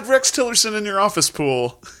you had Rex Tillerson in your office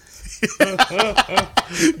pool,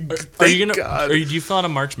 Are you gonna? God. Do you fill out a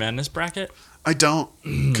March Madness bracket? I don't,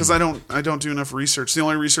 because I don't do enough research. The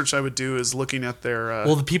only research I would do is looking at their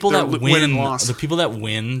Well, the people their that win and win, loss. the people that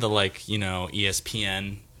win the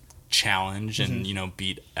ESPN challenge and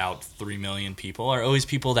beat out 3 million people are always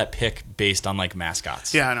people that pick based on like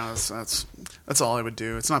mascots. Yeah, I know. That's all I would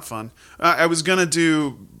do. It's not fun. I was gonna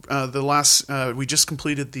do the last. We just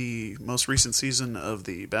completed the most recent season of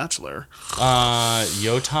The Bachelor.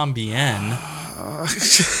 Yo Tom Bien.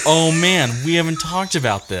 Oh man, we haven't talked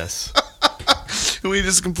about this. We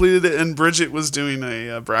just completed it, and Bridget was doing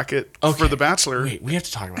a bracket for The Bachelor. Wait, we have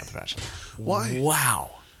to talk about The Bachelor. Why?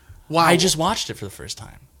 Wow. Wow. I just watched it for the first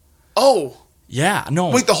time. Oh. Yeah,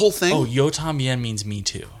 no. Wait, the whole thing? Oh, Yo Tom Bien means me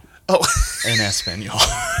too Oh. in Espanol.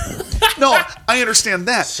 No, I understand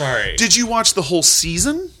that. Sorry. Did you watch the whole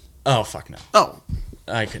season? Oh, fuck no. Oh,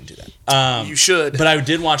 I couldn't do that. you should. But I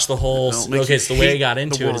did watch the whole. It'll make Okay, you so the way I hate got the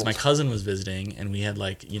into it is my world. cousin was visiting, and we had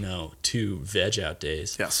 2 veg out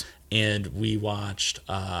days. Yes. And we watched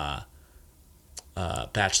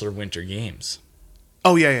Bachelor Winter Games,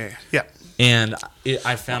 Oh, yeah. and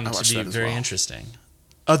I found it watched to be that as very well. interesting.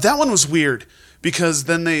 That one was weird because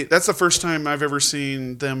then that's the first time I've ever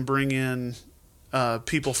seen them bring in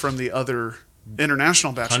people from the other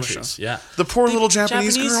international Bachelor Countries, shows. yeah. The poor little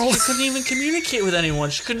Japanese girl. She couldn't even communicate with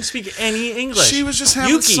anyone. She couldn't speak any English. She was just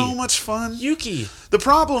having Yuki. so much fun. Yuki. The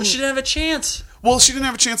problem, She didn't have a chance. well, she didn't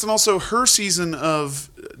have a chance, and also her season of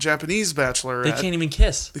Japanese Bachelor, They can't even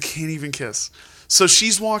kiss. they can't even kiss. So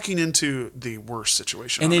she's walking into the worst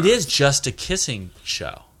situation. And on it earth. is just a kissing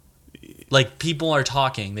show. Like, people are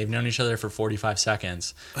talking. They've known each other for 45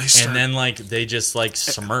 seconds. They start- And then, they just,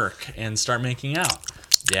 smirk and start making out.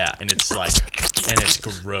 Yeah, and it's, and it's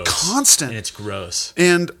gross. Constant. And it's gross.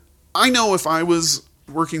 And I know if I was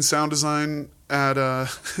working sound design at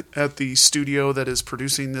at the studio that is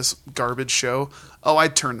producing this garbage show,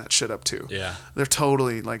 I'd turn that shit up too. Yeah. They're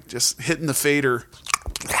totally just hitting the fader.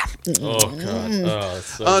 Oh, God. Oh, it's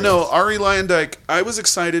so gross. No, Ari Lyondike. I was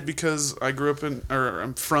excited because I grew up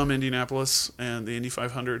I'm from Indianapolis, and the Indy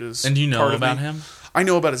 500 is. And do you know part of about me. him? I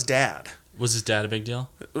know about his dad, Was his dad a big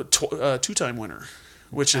deal? 2-time winner.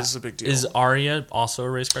 which is a big deal. Is Arya also a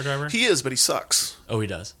race car driver? He is, but he sucks. Oh, he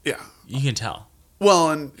does. Yeah. You can tell.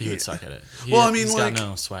 Well, and He would suck at it. Well, I mean, he's like- got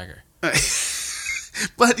no swagger.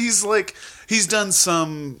 but he's done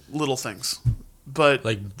some little things, but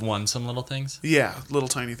Like won some little things. yeah, little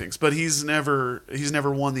tiny things. But he's never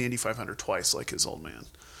won the Indy 500 twice like his old man,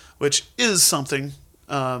 which is something.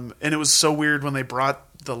 And it was so weird when they brought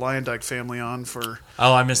the Lyondike family on for.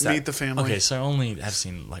 Oh, I missed that. Meet the Family. Okay, so I only have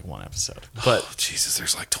seen like one episode, but Oh, Jesus,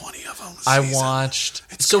 there's like 20 of them. I Season. watched.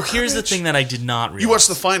 It's So here's the garbage. thing that I did not realize. You watched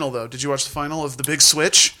the final though? Did you watch the final of the big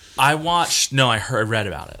switch? I watched. No, I read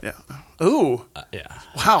about it. Yeah. Ooh. Yeah.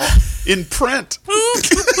 Wow. In print.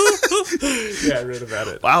 Yeah, I read about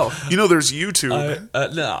it. Wow. You know, there's YouTube.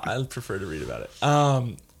 No, I prefer to read about it.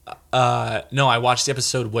 No, I watched the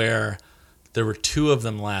episode where there were two of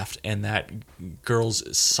them left, and that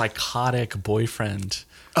girl's psychotic boyfriend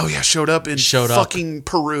Oh yeah, showed up in fucking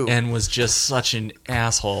Peru. and was just such an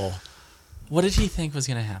asshole. What did he think was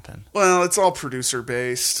going to happen? Well, it's all producer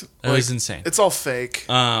based. It was insane. It's all fake.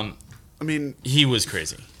 I mean, He was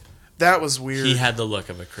crazy. that was weird. He had the look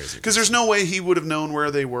of a crazy. Because there's no way he would have known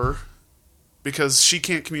where they were, because she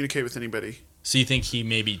can't communicate with anybody. So you think he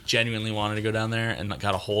maybe genuinely wanted to go down there and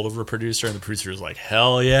got a hold of a producer, and the producer was like,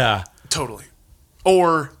 "Hell yeah!" Totally.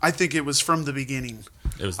 Or I think it was from the beginning.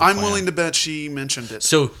 It was. The I'm plan. willing to bet she mentioned it.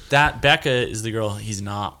 So that Becca is the girl he's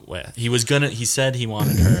not with. He was gonna. He said he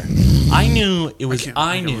wanted her. I knew it was.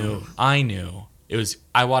 I knew it was.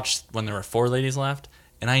 I watched when there were 4 ladies left,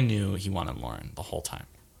 and I knew he wanted Lauren the whole time.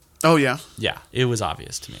 Oh yeah. Yeah, it was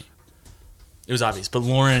obvious to me. It was obvious, but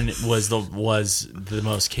Lauren was the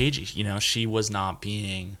most cagey. You know, she was not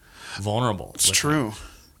being vulnerable. It's true.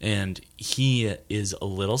 And he is a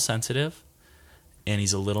little sensitive, and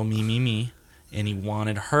he's a little me, and he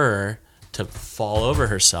wanted her to fall over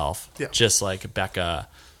herself, Yeah. just like Becca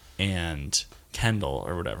and Kendall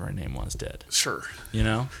or whatever her name was did. Sure. You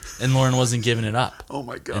know, and Lauren wasn't giving it up Oh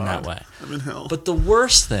my god. in that way. I'm in hell. But the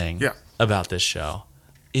worst thing Yeah. about this show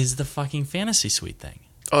is the fucking fantasy suite thing.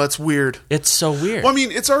 Oh, that's weird. It's so weird. Well, I mean,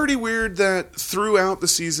 it's already weird that throughout the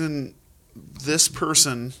season, this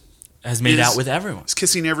person Has made is- out with everyone. is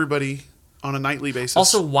kissing everybody on a nightly basis.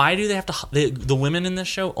 Also, why do they have to? The women in this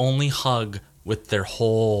show only hug with their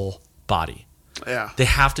whole body. yeah, They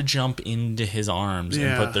have to jump into his arms and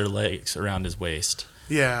Yeah. put their legs around his waist.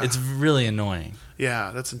 yeah, It's really annoying.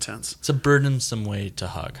 yeah, that's intense. It's a burdensome way to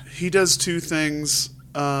hug. He does two things.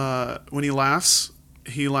 When he laughs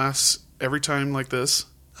every time like this.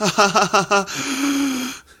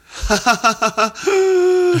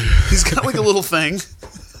 He's got like a little thing.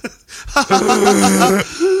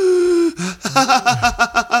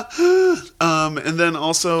 And then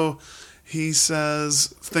also he says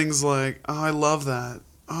things like, "Oh, I love that."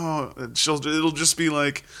 Oh, and it'll just be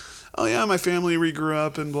like, "Oh yeah, my family regrew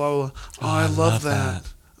up and blah blah." Blah. Oh, I love that.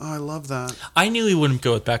 Oh, I love that. I knew he wouldn't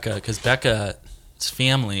go with Becca because Becca's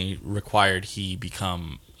family required he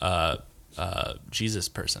become a Jesus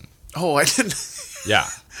person. Oh, I didn't. Yeah.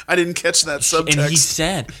 I didn't catch that subtext. And he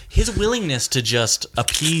said his willingness to just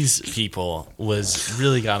appease people was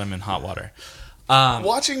really got him in hot water.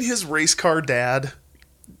 Watching his race car dad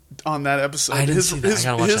on that episode, I didn't see that. I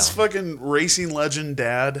gotta watch his that one. fucking racing legend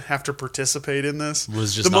dad have to participate in this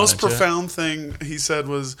Was just the not most into it? profound thing he said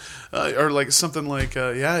was, or like something like,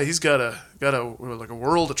 yeah, he's got a like a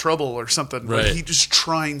world of trouble or something. Right. Like he just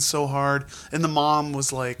trying so hard, and the mom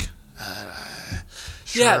was like,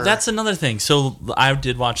 Yeah, sure. that's another thing. So I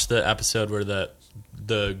did watch the episode where the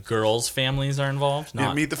girls' families are involved. Yeah,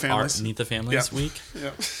 Not Meet the Families. Meet the Families Yeah. week.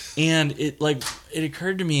 Yeah. And it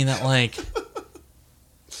occurred to me that like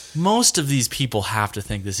most of these people have to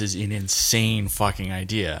think this is an insane fucking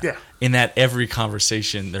idea. Yeah. In that every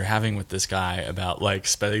conversation they're having with this guy about like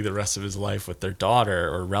spending the rest of his life with their daughter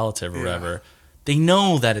or relative or Yeah. whatever, they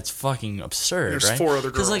know that it's fucking absurd. There's right? 4 other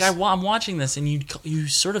Because like girls. I'm watching this and you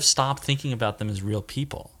sort of stop thinking about them as real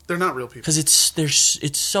people They're not real people. because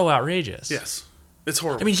it's so outrageous. Yes, it's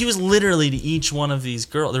horrible. I mean, he was literally to each one of these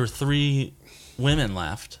girls. There were 3 women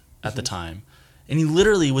left at the time, and he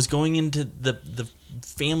literally was going into the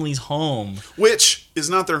family's home. Which is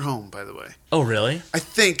not their home, by the way. Oh, really? I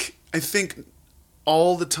think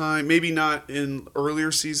all the time, maybe not in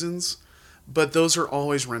earlier seasons, but those are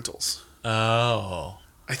always rentals. Oh,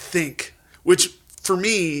 I think, which for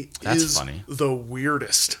me That's is funny. the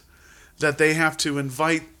weirdest, that they have to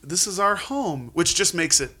invite. This is our home, which just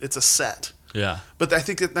makes it's a set. yeah, But I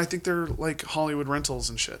think they're like Hollywood rentals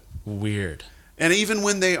and shit. weird. And even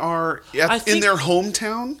when they are I in think- their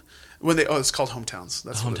hometown, it's called hometowns.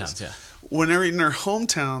 That's what it Hometowns, is. yeah. When they're in their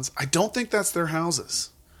hometowns, I don't think that's their houses.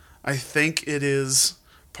 I think it is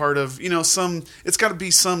part of, some, it's got to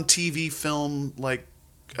be some TV film, like,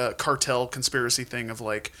 cartel conspiracy thing of,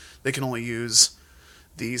 like, they can only use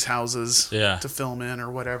these houses to film in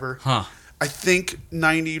or whatever. Huh. I think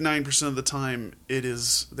 99% of the time it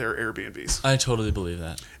is their Airbnbs. I totally believe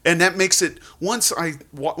that. And that makes it, once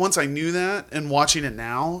I knew that, and watching it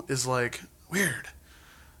now is like, weird.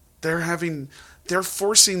 They're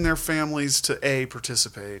forcing their families to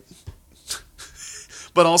participate.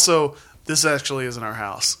 But also, this actually isn't our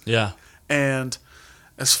house. Yeah. And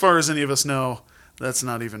as far as any of us know, that's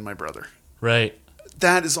not even my brother. Right.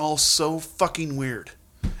 That is all so fucking weird.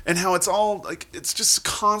 And how it's all, like, it's just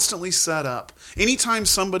constantly set up. Anytime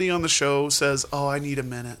somebody on the show says, oh, I need a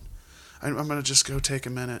minute, I'm going to just go take a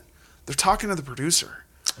minute, they're talking to the producer.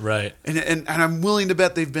 Right. And I'm willing to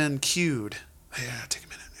bet they've been cued. Hey, take a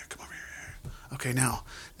minute. Here, come over here. Okay, now,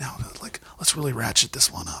 like, let's really ratchet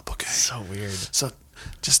this one up, okay? So weird. So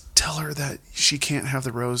just tell her that she can't have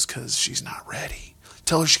the rose because she's not ready.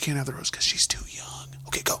 Tell her she can't have the rose because she's too young.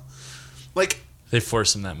 Okay, go. Like, they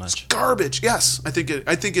force him that much. Garbage. Yes, I think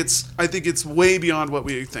it's way beyond what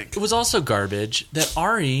we think. It was also garbage that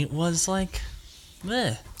Ari was like,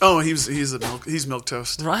 meh. Oh, he's milk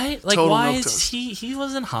toast. Right? Like, Total why milk is toast. he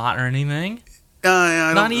wasn't hot or anything?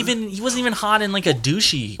 He wasn't even hot in like a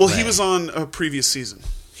douchey Well, way. he was on a previous season.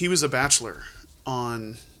 He was a bachelor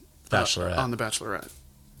on Bachelorette. on the Bachelorette.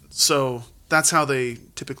 So that's how they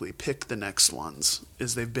typically pick the next ones,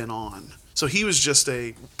 is they've been on. So he was just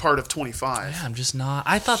a part of 25. Yeah, I'm just not.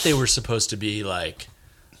 I thought they were supposed to be like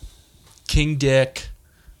King Dick,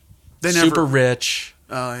 super rich,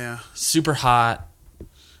 Oh yeah, super hot,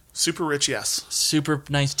 super rich. Yes, super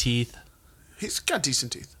nice teeth. he's got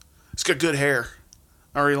decent teeth. He's got good hair.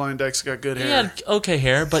 Ari Lyon-Dyke's got good hair. He had okay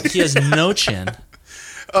hair, but he has no chin.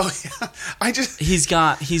 Oh yeah, He's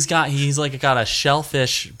got a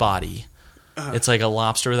shellfish body. It's like a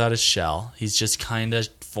lobster without his shell. He's just kind of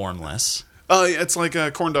formless. Oh yeah, it's like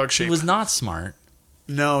a corn dog shape. He was not smart.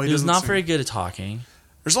 No, He was not very good at talking.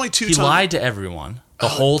 There's only two. He lied to everyone the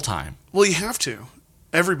whole time. Well, you have to.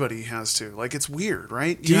 Everybody has to. Like, it's weird,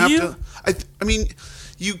 right? Do have you? to. I mean,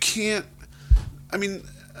 you can't. I mean,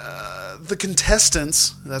 the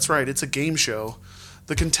contestants. That's right. It's a game show.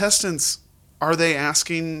 The contestants, are they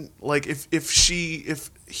asking, like, if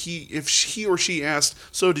he or she asked,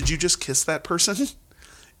 so did you just kiss that person?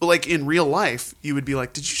 Like, in real life, you would be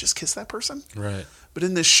like, did you just kiss that person? Right. But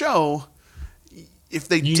in this show, if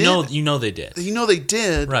they did, you know they did. they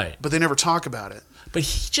did, Right. But they never talk about it. But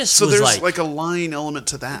he just So was there's like a lying element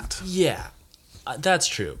to that. yeah, that's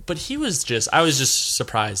true. But I was just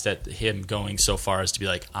surprised at him going so far as to be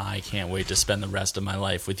like, I can't wait to spend the rest of my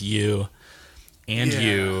life with you, and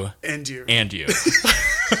you, and you, and you,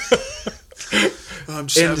 I'm and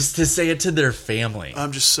just, to say it to their family. I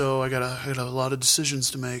got a lot of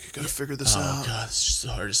decisions to make. I got to figure this Oh out. god, it's just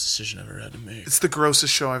the hardest decision I've ever had to make. It's the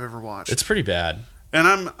grossest show I've ever watched. It's pretty bad.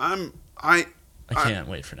 And I can't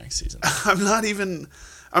wait for next season. I'm not even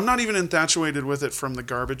infatuated with it from the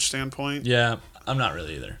garbage standpoint. Yeah, I'm not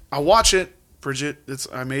really either. I'll watch it, Bridget.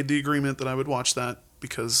 I made the agreement that I would watch that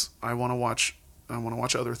because I want to watch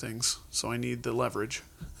other things. So I need the leverage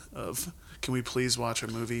of, can we please watch a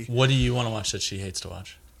movie? What do you want to watch that she hates to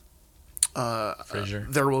watch?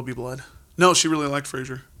 Frasier. There Will Be Blood. No, she really liked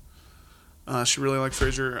Frasier. She really liked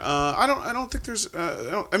Frasier. I don't think there's.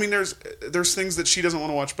 There's things that she doesn't want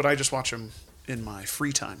to watch, but I just watch them in my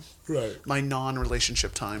free time. Right. My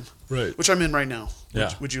non-relationship time. Right. Which I'm in right now.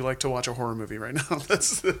 Yeah. Would you like to watch a horror movie right now? And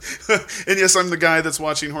yes, I'm the guy that's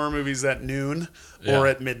watching horror movies at noon or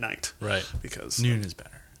at midnight. Right. Because noon is better.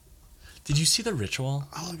 Did you see The Ritual?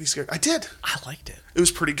 I want to be scared. I did. I liked it. It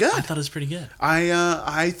was pretty good. I thought it was pretty good.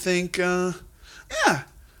 I think. Yeah.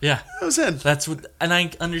 Yeah. I was in. That's what, and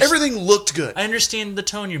I understand. Everything looked good. I understand the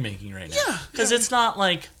tone you're making right now. Yeah. Because it's not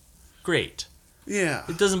like great. Yeah.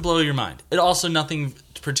 It doesn't blow your mind. It also, nothing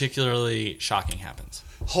particularly shocking happens.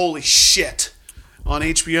 Holy shit. On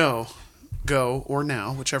HBO Go or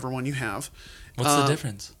Now, whichever one you have. What's the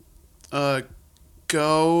difference?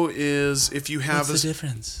 Go is if you have What's the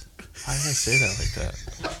difference? Why did I say that like that?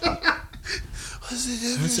 What's the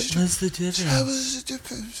difference? What's the difference? What's the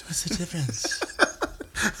difference? What's the difference?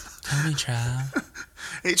 Tell me, Trav.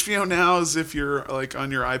 HBO Now is if you're like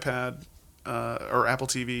on your iPad or Apple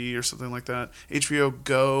TV or something like that. HBO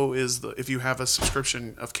Go is if you have a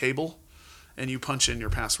subscription of cable and you punch in your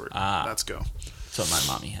password. That's Go. That's what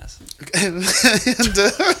my mommy has. And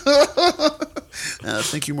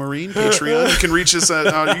thank you, Maureen. Patreon. You can reach us at.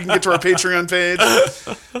 You can get to our Patreon page,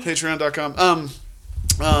 patreon.com.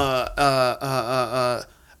 I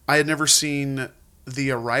had never seen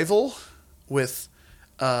The Arrival with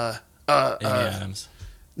Amy Adams.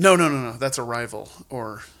 No. That's Arrival.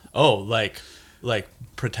 Or Oh, like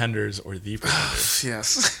Pretenders or The Pretenders.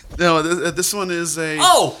 yes. No, this one is a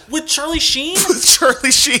Oh, with Charlie Sheen? with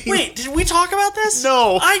Charlie Sheen. Wait, did we talk about this?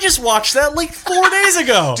 No. I just watched that like 4 days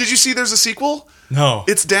ago. Did you see there's a sequel? No.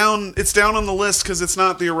 It's down on the list because it's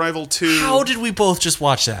not the Arrival 2. How did we both just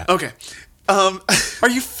watch that? Okay. Are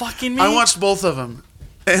you fucking me? I watched both of them.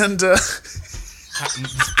 And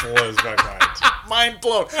This blows my mind. mind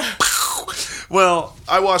blown. Well,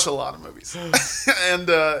 I watch a lot of movies. And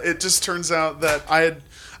it just turns out that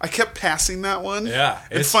I kept passing that one. Yeah,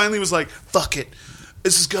 And finally was like, fuck it.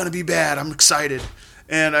 This is going to be bad. I'm excited.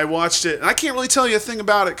 And I watched it. And I can't really tell you a thing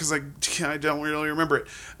about it because I don't really remember it.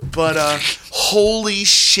 But holy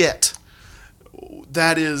shit.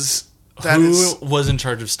 Who was in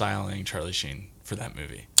charge of styling Charlie Sheen for that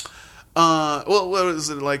movie? Well, what was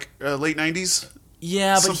it, like late 90s?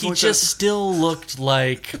 Yeah, but Something he like just that. still looked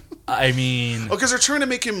like, I mean... Oh, because they're trying to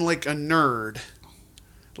make him like a nerd.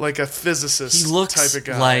 Like a physicist He looks type of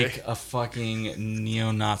guy. like a fucking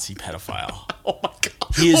neo-Nazi pedophile. Oh my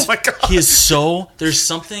god. He is, oh my god. He is so... There's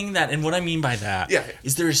something that... And what I mean by that Yeah.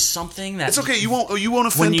 is there is something that... It's okay. You won't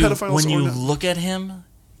offend when you, pedophiles. When or you not. look at him,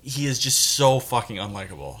 he is just so fucking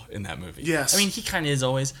unlikable in that movie. Yes. I mean, he kind of is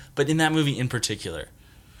always, but in that movie in particular,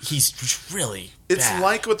 he's really It's bad.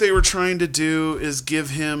 like what they were trying to do is give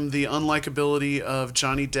him the unlikability of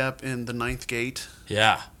Johnny Depp in The Ninth Gate.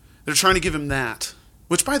 Yeah. They're trying to give him that.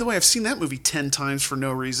 Which, by the way, I've seen that movie 10 times for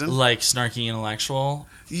no reason. Like snarky intellectual.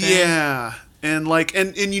 Yeah. And like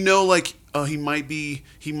and you know, like, oh, he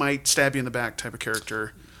might stab you in the back type of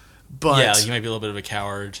character. But Yeah, he might be a little bit of a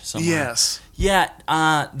coward somewhere. yes. Yeah,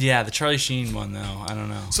 the Charlie Sheen one though. I don't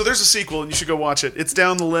know. So there's a sequel, and you should go watch it. It's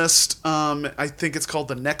down the list. I think it's called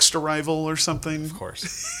The Next Arrival or something. Of course.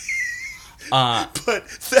 But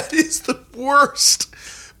that is the worst,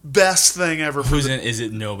 best thing ever. Who's in? Is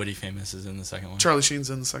it nobody famous is in the second one? Charlie Sheen's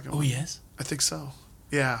in the second one. Oh, yes. I think so.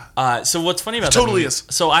 Yeah. So what's funny about Totally that movie, is.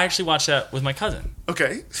 So I actually watched that with my cousin.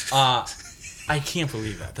 Okay. I can't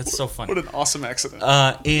believe that. That's so funny. What an awesome accident.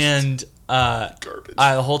 And Garbage.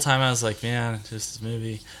 the whole time I was like, man, just this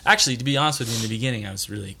movie. Actually, to be honest with you, in the beginning, I was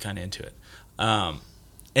really kind of into it.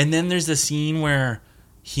 And then there's the scene where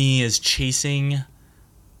he is chasing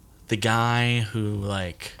the guy who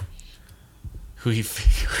he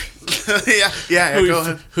Go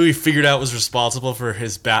ahead. who he figured out was responsible for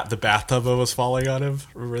his the bathtub that was falling on him.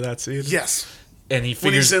 Remember that scene? Yes. And he When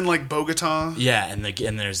figures he's in like Bogota. yeah, and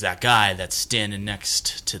there's that guy that's standing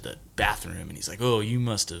next to the bathroom, and he's like, "Oh, you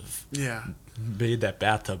must have Yeah. made that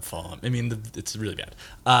bathtub fall." I mean, it's really bad.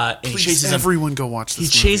 And he Please, chases him. everyone go watch He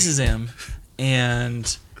this movie. chases him,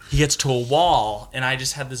 and he gets to a wall, and I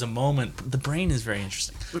just had this moment. The brain is very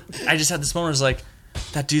interesting. I just had this moment. Where I was like,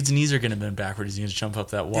 that dude's knees are going to bend backward. He's going to jump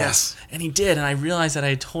up that wall. Yes. And he did, and I realized that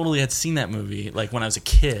I totally had seen that movie like when I was a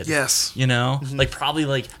kid. Yes. You know? Like probably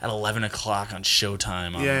like at 11 o'clock on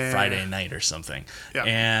Showtime on Yeah, Friday night or something. Yeah.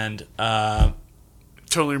 And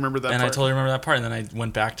Totally remember that I part. totally remember that part, and then I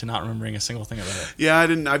went back to not remembering a single thing about it. Yeah,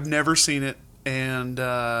 I've never seen it, and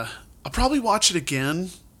I'll probably watch it again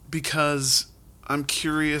because I'm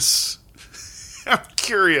curious. I'm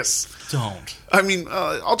curious. Don't. I mean,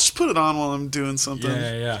 I'll just put it on while I'm doing something.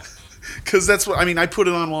 Yeah. Because that's what I mean. I put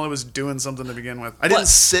it on while I was doing something to begin with. I didn't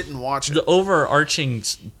sit and watch it. The overarching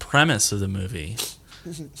premise of the movie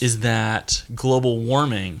is that global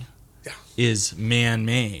warming Yeah. is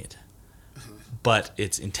man-made, but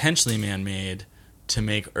it's intentionally man-made to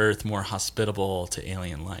make Earth more hospitable to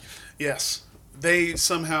alien life. Yes, they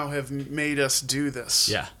somehow have made us do this.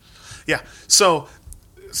 Yeah. Yeah. So,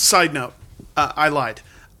 side note, I lied.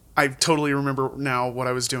 I totally remember now what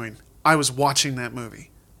I was doing. I was watching that movie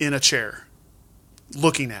in a chair,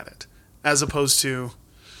 looking at it, as opposed to,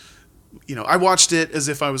 I watched it as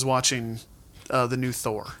if I was watching the new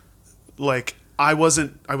Thor. Like I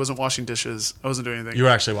wasn't washing dishes. I wasn't doing anything. You were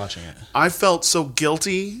actually watching it. I felt so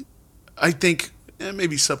guilty. I think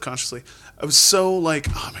maybe subconsciously. I was so like,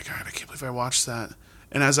 oh my god, I can't believe I watched that.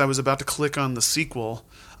 And as I was about to click on the sequel,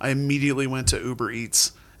 I immediately went to Uber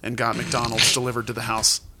Eats and got McDonald's delivered to the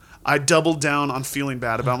house. I doubled down on feeling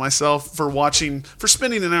bad about myself for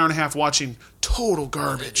spending an hour and a half watching total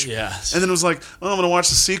garbage. Yes. And then it was like, oh, I'm going to watch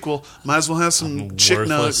the sequel. Might as well have some chick nugs,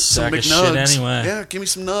 worthless some sack of McNugs. shit anyway. Yeah, give me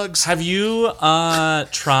some nugs. Have you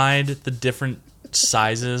tried the different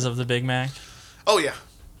sizes of the Big Mac? Oh, yeah.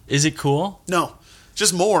 Is it cool? No,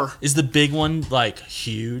 just more. Is the big one like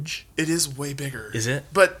huge? It is way bigger. Is it?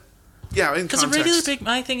 But, yeah, in Because context.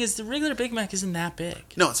 my thing is the regular Big Mac isn't that big.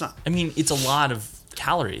 No, it's not. I mean, it's a lot of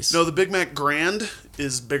calories. No, the Big Mac Grand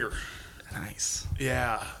is bigger. Nice.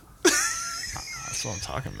 Yeah. That's what I'm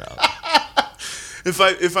talking about.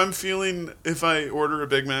 If I order a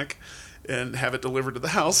Big Mac and have it delivered to the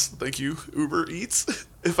house, thank you, Uber Eats.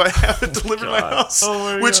 If I have it delivered to my house,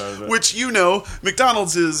 which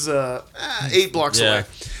McDonald's is 8 blocks away.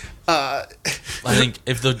 I think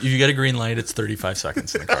if you get a green light, it's 35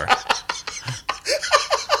 seconds in the car.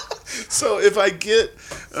 So if I get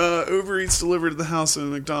Uber Eats delivered to the house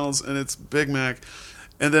in McDonald's and it's Big Mac,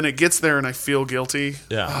 and then it gets there and I feel guilty.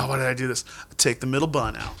 Yeah. Oh, why did I do this? I take the middle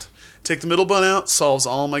bun out. Take the middle bun out, solves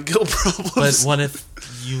all my guilt problems. But what if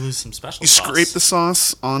you lose some special sauce? You scrape the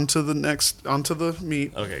sauce onto the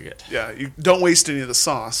meat. Okay, good. Yeah, you don't waste any of the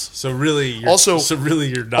sauce. So really, you're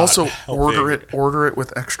not. Also, helping. order it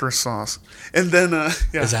with extra sauce, and then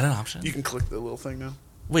Is that an option? You can click the little thing now.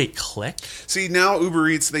 Wait, click? See, now Uber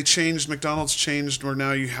Eats, McDonald's changed where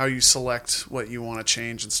now how you select what you want to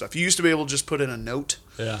change and stuff. You used to be able to just put in a note,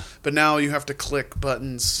 Yeah. but now you have to click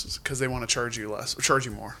buttons because they want to charge you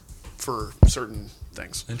more for certain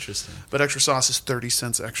things. Interesting. But extra sauce is 30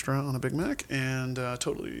 cents extra on a Big Mac, and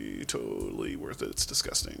totally worth it. It's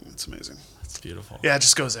disgusting. It's amazing. That's beautiful. Yeah, it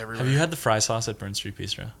just goes everywhere. Have you had the fry sauce at Burn Street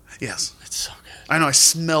Bistro? Yes. It's so good. I know. I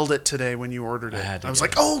smelled it today when you ordered it. I was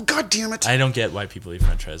like, oh, God damn it. I don't get why people eat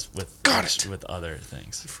French fries with other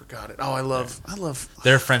things. I forgot it. Oh, I love.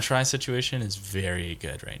 Their French fry situation is very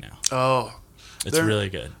good right now. Oh, it's really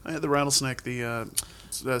good. I had the rattlesnake, the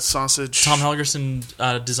sausage. Tom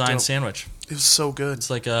Helgerson designed Dope. Sandwich. It was so good. It's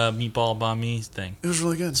like a meatball banh mi thing. It was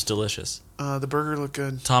really good. It's delicious. The burger looked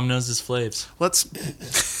good. Tom knows his flavs.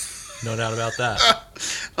 No doubt about that.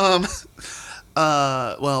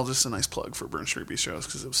 Well, just a nice plug for Burn Street Bistros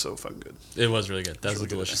because it was so fucking good. It was really good. That was really a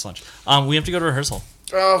delicious good lunch. We have to go to rehearsal.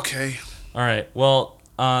 Okay. All right. Well,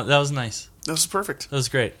 that was nice. That was perfect. That was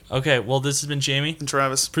great. Okay. Well, this has been Jamie and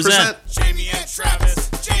Travis. Present. Jamie and Travis.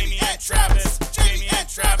 Jamie and Travis. Jamie and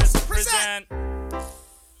Travis. Present.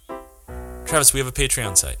 Travis, we have a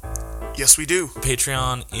Patreon site. Yes, we do.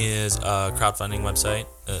 Patreon is a crowdfunding website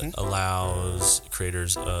that allows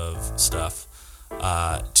creators of stuff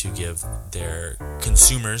to give their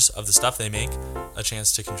consumers of the stuff they make a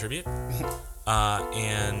chance to contribute.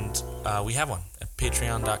 And we have one at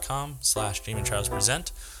patreon.com/Jamie and Travis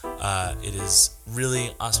Present. It is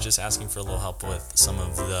really us just asking for a little help with some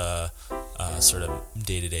of the sort of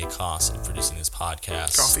day-to-day costs of producing this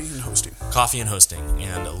podcast. Coffee and hosting,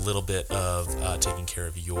 and a little bit of taking care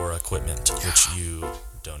of your equipment, which you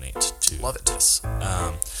donate to this.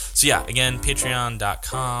 So yeah, again,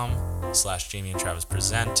 patreon.com/Jamie and Travis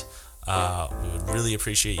Present. We would really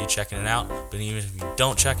appreciate you checking it out, but even if you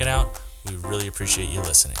don't check it out, we really appreciate you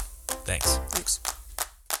listening. Thanks.